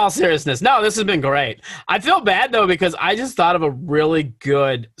 But in all seriousness, no, this has been great. I feel bad though because I just thought of a really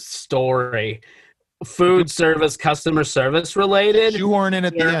good story food service, customer service related. Shoehorn in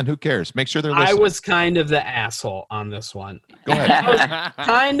at the Yeah. end. Who cares? Make sure they're I listening. was kind of the asshole on this one. Go ahead. I was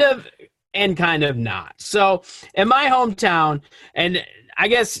kind of and kind of not. So in my hometown, and I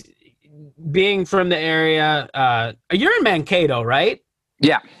guess being from the area, you're in Mankato, right?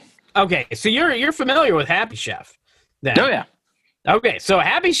 Yeah. Okay, so you're familiar with Happy Chef then. Oh yeah. Okay, so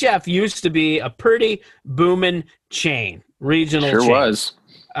Happy Chef used to be a pretty booming chain, regional Sure chain. was.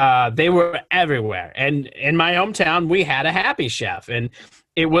 They were everywhere, and in my hometown, we had a Happy Chef, and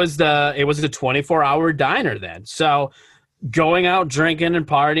it was the 24-hour diner then. So going out drinking and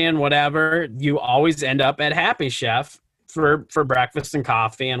partying, whatever, you always end up at Happy Chef for breakfast and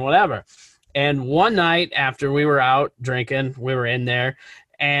coffee and whatever. And one night after we were out drinking, we were in there,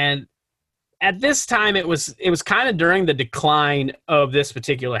 and at this time it was kind of during the decline of this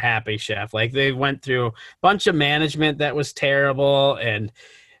particular Happy Chef. Like they went through a bunch of management that was terrible, and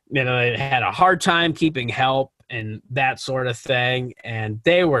they had a hard time keeping help and that sort of thing, and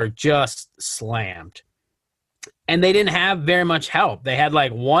they were just slammed. And they didn't have very much help. They had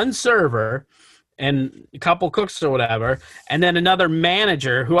like one server and a couple cooks or whatever, and then another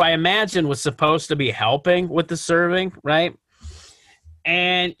manager who I imagine was supposed to be helping with the serving, right?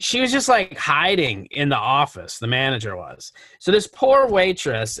 And she was just like hiding in the office, the manager was. So this poor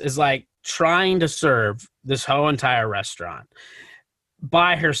waitress is like trying to serve this whole entire restaurant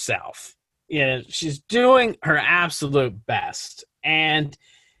by herself. She's doing her absolute best. And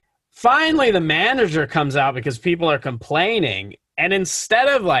finally the manager comes out because people are complaining. And instead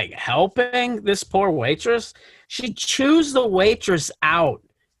of like helping this poor waitress, she chews the waitress out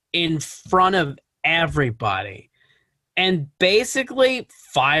in front of everybody and basically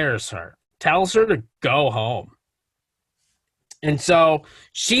fires her, tells her to go home. And so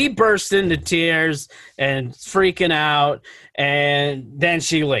she bursts into tears and freaking out, and then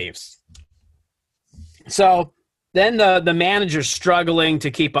she leaves. So then the manager's struggling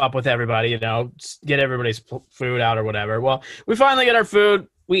to keep up with everybody, get everybody's food out or whatever. Well, we finally get our food.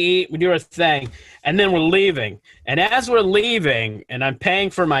 We eat, we do our thing, and then we're leaving. And as we're leaving and I'm paying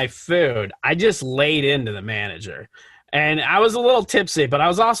for my food, I just laid into the manager. And I was a little tipsy, but I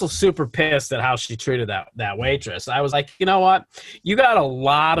was also super pissed at how she treated that waitress. I was like, you know what? You got a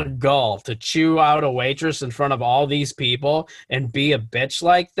lot of gall to chew out a waitress in front of all these people and be a bitch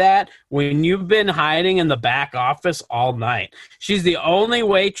like that when you've been hiding in the back office all night. She's the only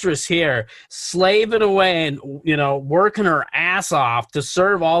waitress here slaving away and, working her ass off to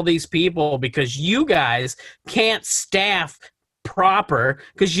serve all these people because you guys can't staff proper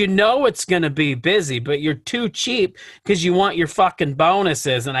because it's going to be busy, but you're too cheap because you want your fucking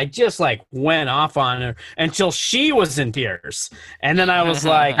bonuses. And I just like went off on her until she was in tears, and then I was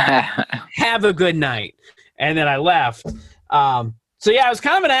like, have a good night, and then I left. So yeah, I was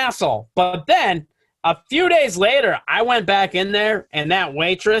kind of an asshole. But then a few days later I went back in there, and that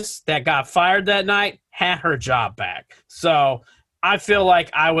waitress that got fired that night had her job back. So I feel like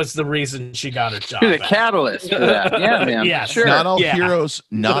I was the reason she got her job. You're the back. catalyst for that. Yeah, man. Yes. Sure. Not all heroes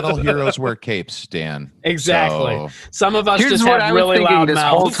wear capes, Dan. Exactly. So, Some of us Here's just what have I was really thinking loud this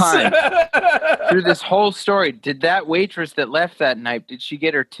mouths. whole time. Through this whole story, did that waitress that left that night, did she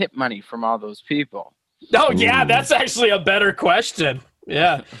get her tip money from all those people? Oh, yeah, Ooh. that's actually a better question.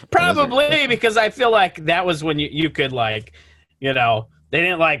 Yeah, probably because I feel like that was when you could like, they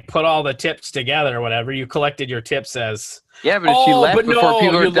didn't like put all the tips together or whatever. You collected your tips as. Yeah, but if she left before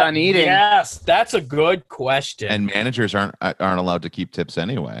people were done eating. Yes, that's a good question. and managers aren't allowed to keep tips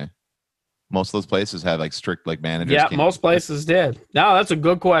anyway. Most of those places have like strict like managers. yeah, can't- most places did. No, that's a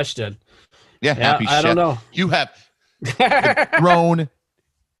good question. Yeah, Happy I Chef. don't know. You have thrown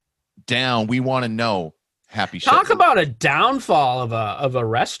down. We want to know Happy Chef. Talk about a downfall of a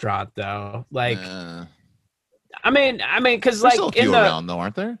restaurant though. Like, I mean, because there's like still a few in the around though,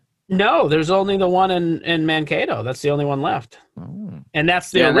 aren't there? no, there's only the one in Mankato. That's the only one left, and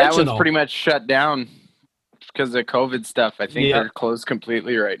that's the Yeah, that original. one's pretty much shut down because of COVID stuff. I think they're closed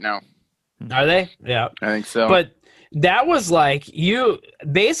completely right now. Are they? Yeah, I think so. but that was like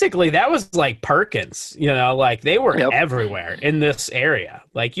that was like Perkins, like they were everywhere in this area.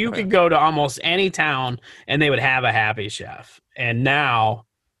 Like you could go to almost any town and they would have a Happy Chef, and now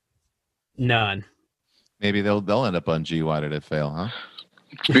none. Maybe they'll end up on G. Why did it fail? Huh?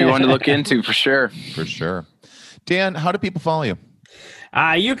 Be one to look into for sure. For sure. Dan, how do people follow you?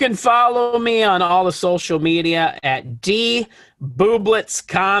 You can follow me on all the social media at D Booblets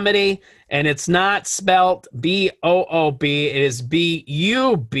Comedy, and it's not spelt BOOB. It is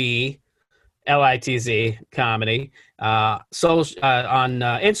BUBLITZ Comedy. on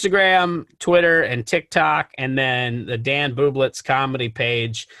Instagram, Twitter, and TikTok, and then the Dan Bublitz comedy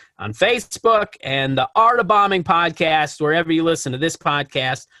page on Facebook, and the Art of Bombing podcast. Wherever you listen to this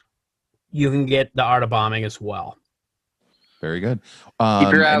podcast, you can get the Art of Bombing as well. Very good.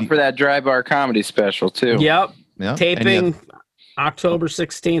 Keep your eye out for that Dry Bar comedy special too. Yep. Yeah. Taping October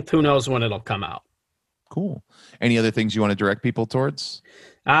 16th. Who knows when it'll come out? Cool. Any other things you want to direct people towards?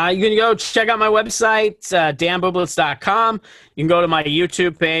 You can go check out my website, danbublitz.com. You can go to my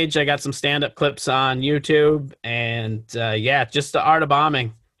YouTube page. I got some stand-up clips on YouTube. And, just the Art of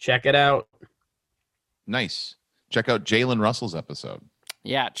Bombing. Check it out. Nice. Check out Jalen Russell's episode.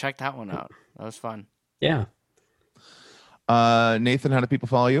 Yeah, check that one out. That was fun. Yeah. Nathan, how do people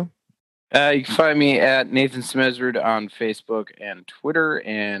follow you? You can find me at Nathan Smizard on Facebook and Twitter,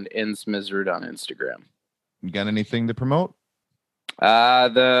 and N Smizard on Instagram. You got anything to promote?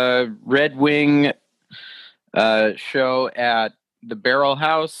 The Red Wing show at the Barrel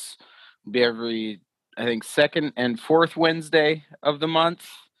House will be every, I think, second and fourth Wednesday of the month.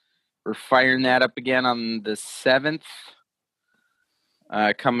 We're firing that up again on the 7th.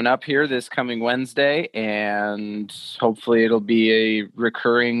 Coming up here this coming Wednesday, and hopefully it'll be a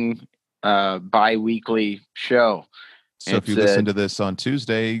recurring bi-weekly show. So if you listen to this on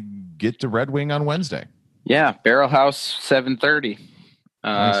Tuesday, get to Red Wing on Wednesday. Yeah, Barrel House 7:30.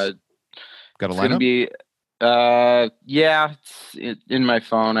 Nice. Got a It's lineup? gonna be it's in my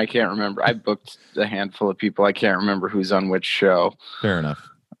phone. I can't remember. I booked a handful of people. I can't remember who's on which show. Fair enough.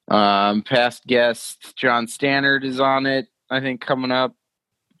 Past guest John Stannard is on it, I think, coming up.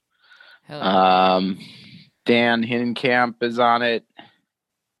 Hell yeah. Dan Hinnenkamp is on it.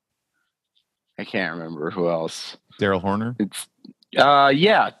 I can't remember who else. Daryl Horner. It's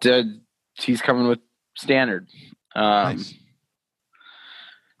he's coming with Stannard. Nice.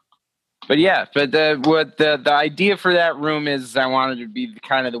 But the idea for that room is I wanted it to be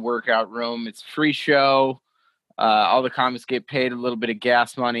kind of the workout room. It's a free show. All the comics get paid a little bit of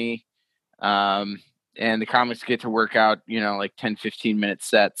gas money. And the comics get to work out, like 10, 15-minute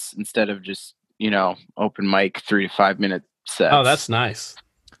sets instead of just, open mic 3 to 5 minute sets. Oh, that's nice.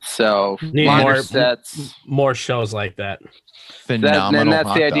 So Need longer sets. More shows like that. Phenomenal. And that's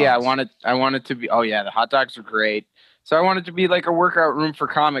hot the idea. dogs. I want it to be, the hot dogs are great. So I want it to be like a workout room for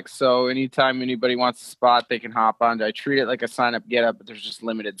comics. So anytime anybody wants a spot, they can hop on. I treat it like a sign up, get up, but there's just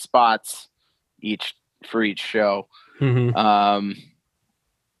limited spots for each show. Mm-hmm.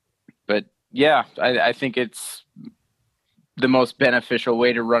 But yeah, I think it's the most beneficial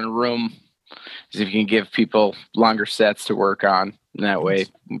way to run a room is if you can give people longer sets to work on. And that way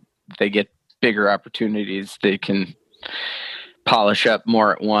they get bigger opportunities. They can polish up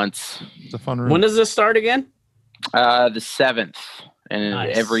more at once. It's a fun room. When does this start again? The 7th, and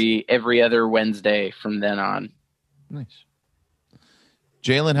Nice. every other Wednesday from then on. Nice.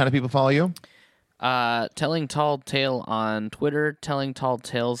 Jalen, how do people follow you? Telling Tall Tale on Twitter, Telling Tall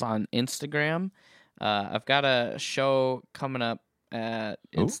Tales on Instagram. I've got a show coming up.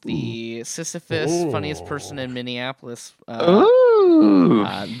 It's the Sisyphus Funniest Person in Minneapolis.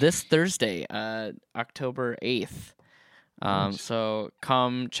 This Thursday, October 8th. Nice. So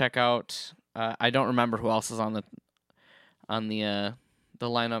come check out. I don't remember who else is on the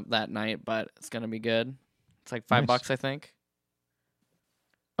lineup that night, but it's gonna be good. It's like $5, Nice. I think.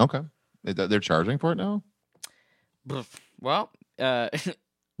 Okay. They're charging for it now? Well,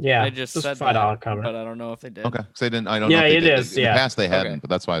 Yeah, I just said $5 that, cover. but I don't know if they did. Okay. Because I don't know Yeah, if they it did. is, In yeah. the past they hadn't, Okay. but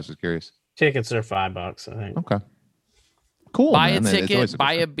that's why I was just curious. Tickets are $5, I think. Okay. Cool. Buy man. a It's always ticket, good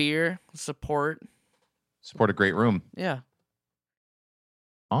buy show. a beer, support. Support a great room. Yeah.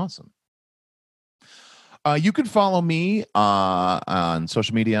 Awesome. You can follow me on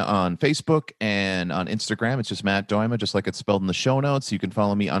social media on Facebook and on Instagram. It's just Matt Doima, just like it's spelled in the show notes. You can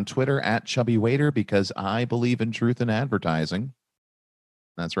follow me on Twitter at Chubby Waiter because I believe in truth in advertising.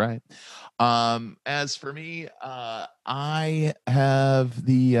 That's right. As for me, I have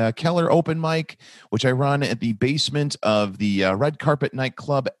the Keller Open Mic, which I run at the basement of the Red Carpet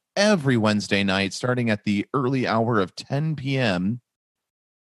Nightclub every Wednesday night, starting at the early hour of 10 p.m.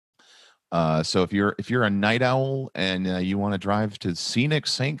 So if you're a night owl and you want to drive to scenic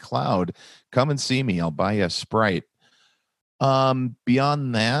St. Cloud, come and see me. I'll buy you a Sprite.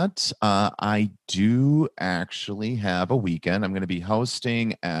 Beyond that, I do actually have a weekend. I'm going to be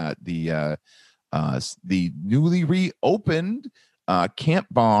hosting at the newly reopened Camp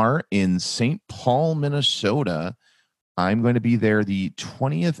Bar in St. Paul, Minnesota. I'm going to be there the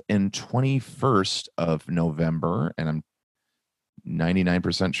 20th and 21st of November, and I'm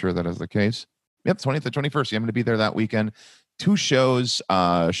 99% sure that is the case. Yep, 20th and 21st. Yeah, I'm going to be there that weekend. 2 shows.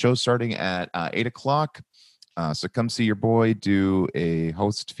 Shows starting at 8 o'clock. So come see your boy do a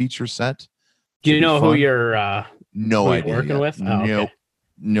host feature set. Do you Should be know who fun. you're No who you're idea. working yet. with? Oh, Nope. okay.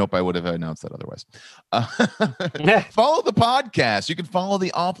 Nope, I would have announced that otherwise. Follow the podcast. You can follow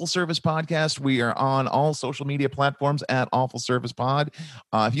the Awful Service Podcast. We are on all social media platforms at Awful Service Pod.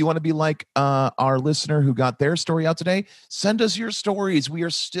 If you want to be like our listener who got their story out today, send us your stories.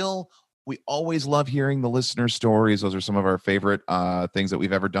 We always love hearing the listener stories. Those are some of our favorite things that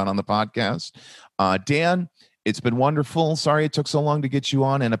we've ever done on the podcast. Dan, it's been wonderful. Sorry it took so long to get you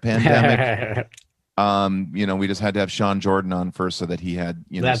on in a pandemic. We just had to have Sean Jordan on first so that he had,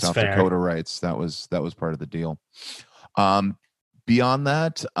 That's South fair. Dakota rights. That was part of the deal. Beyond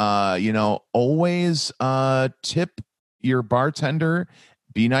that, always tip your bartender.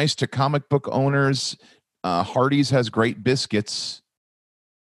 Be nice to comic book owners. Hardee's has great biscuits.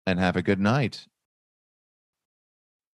 And have a good night.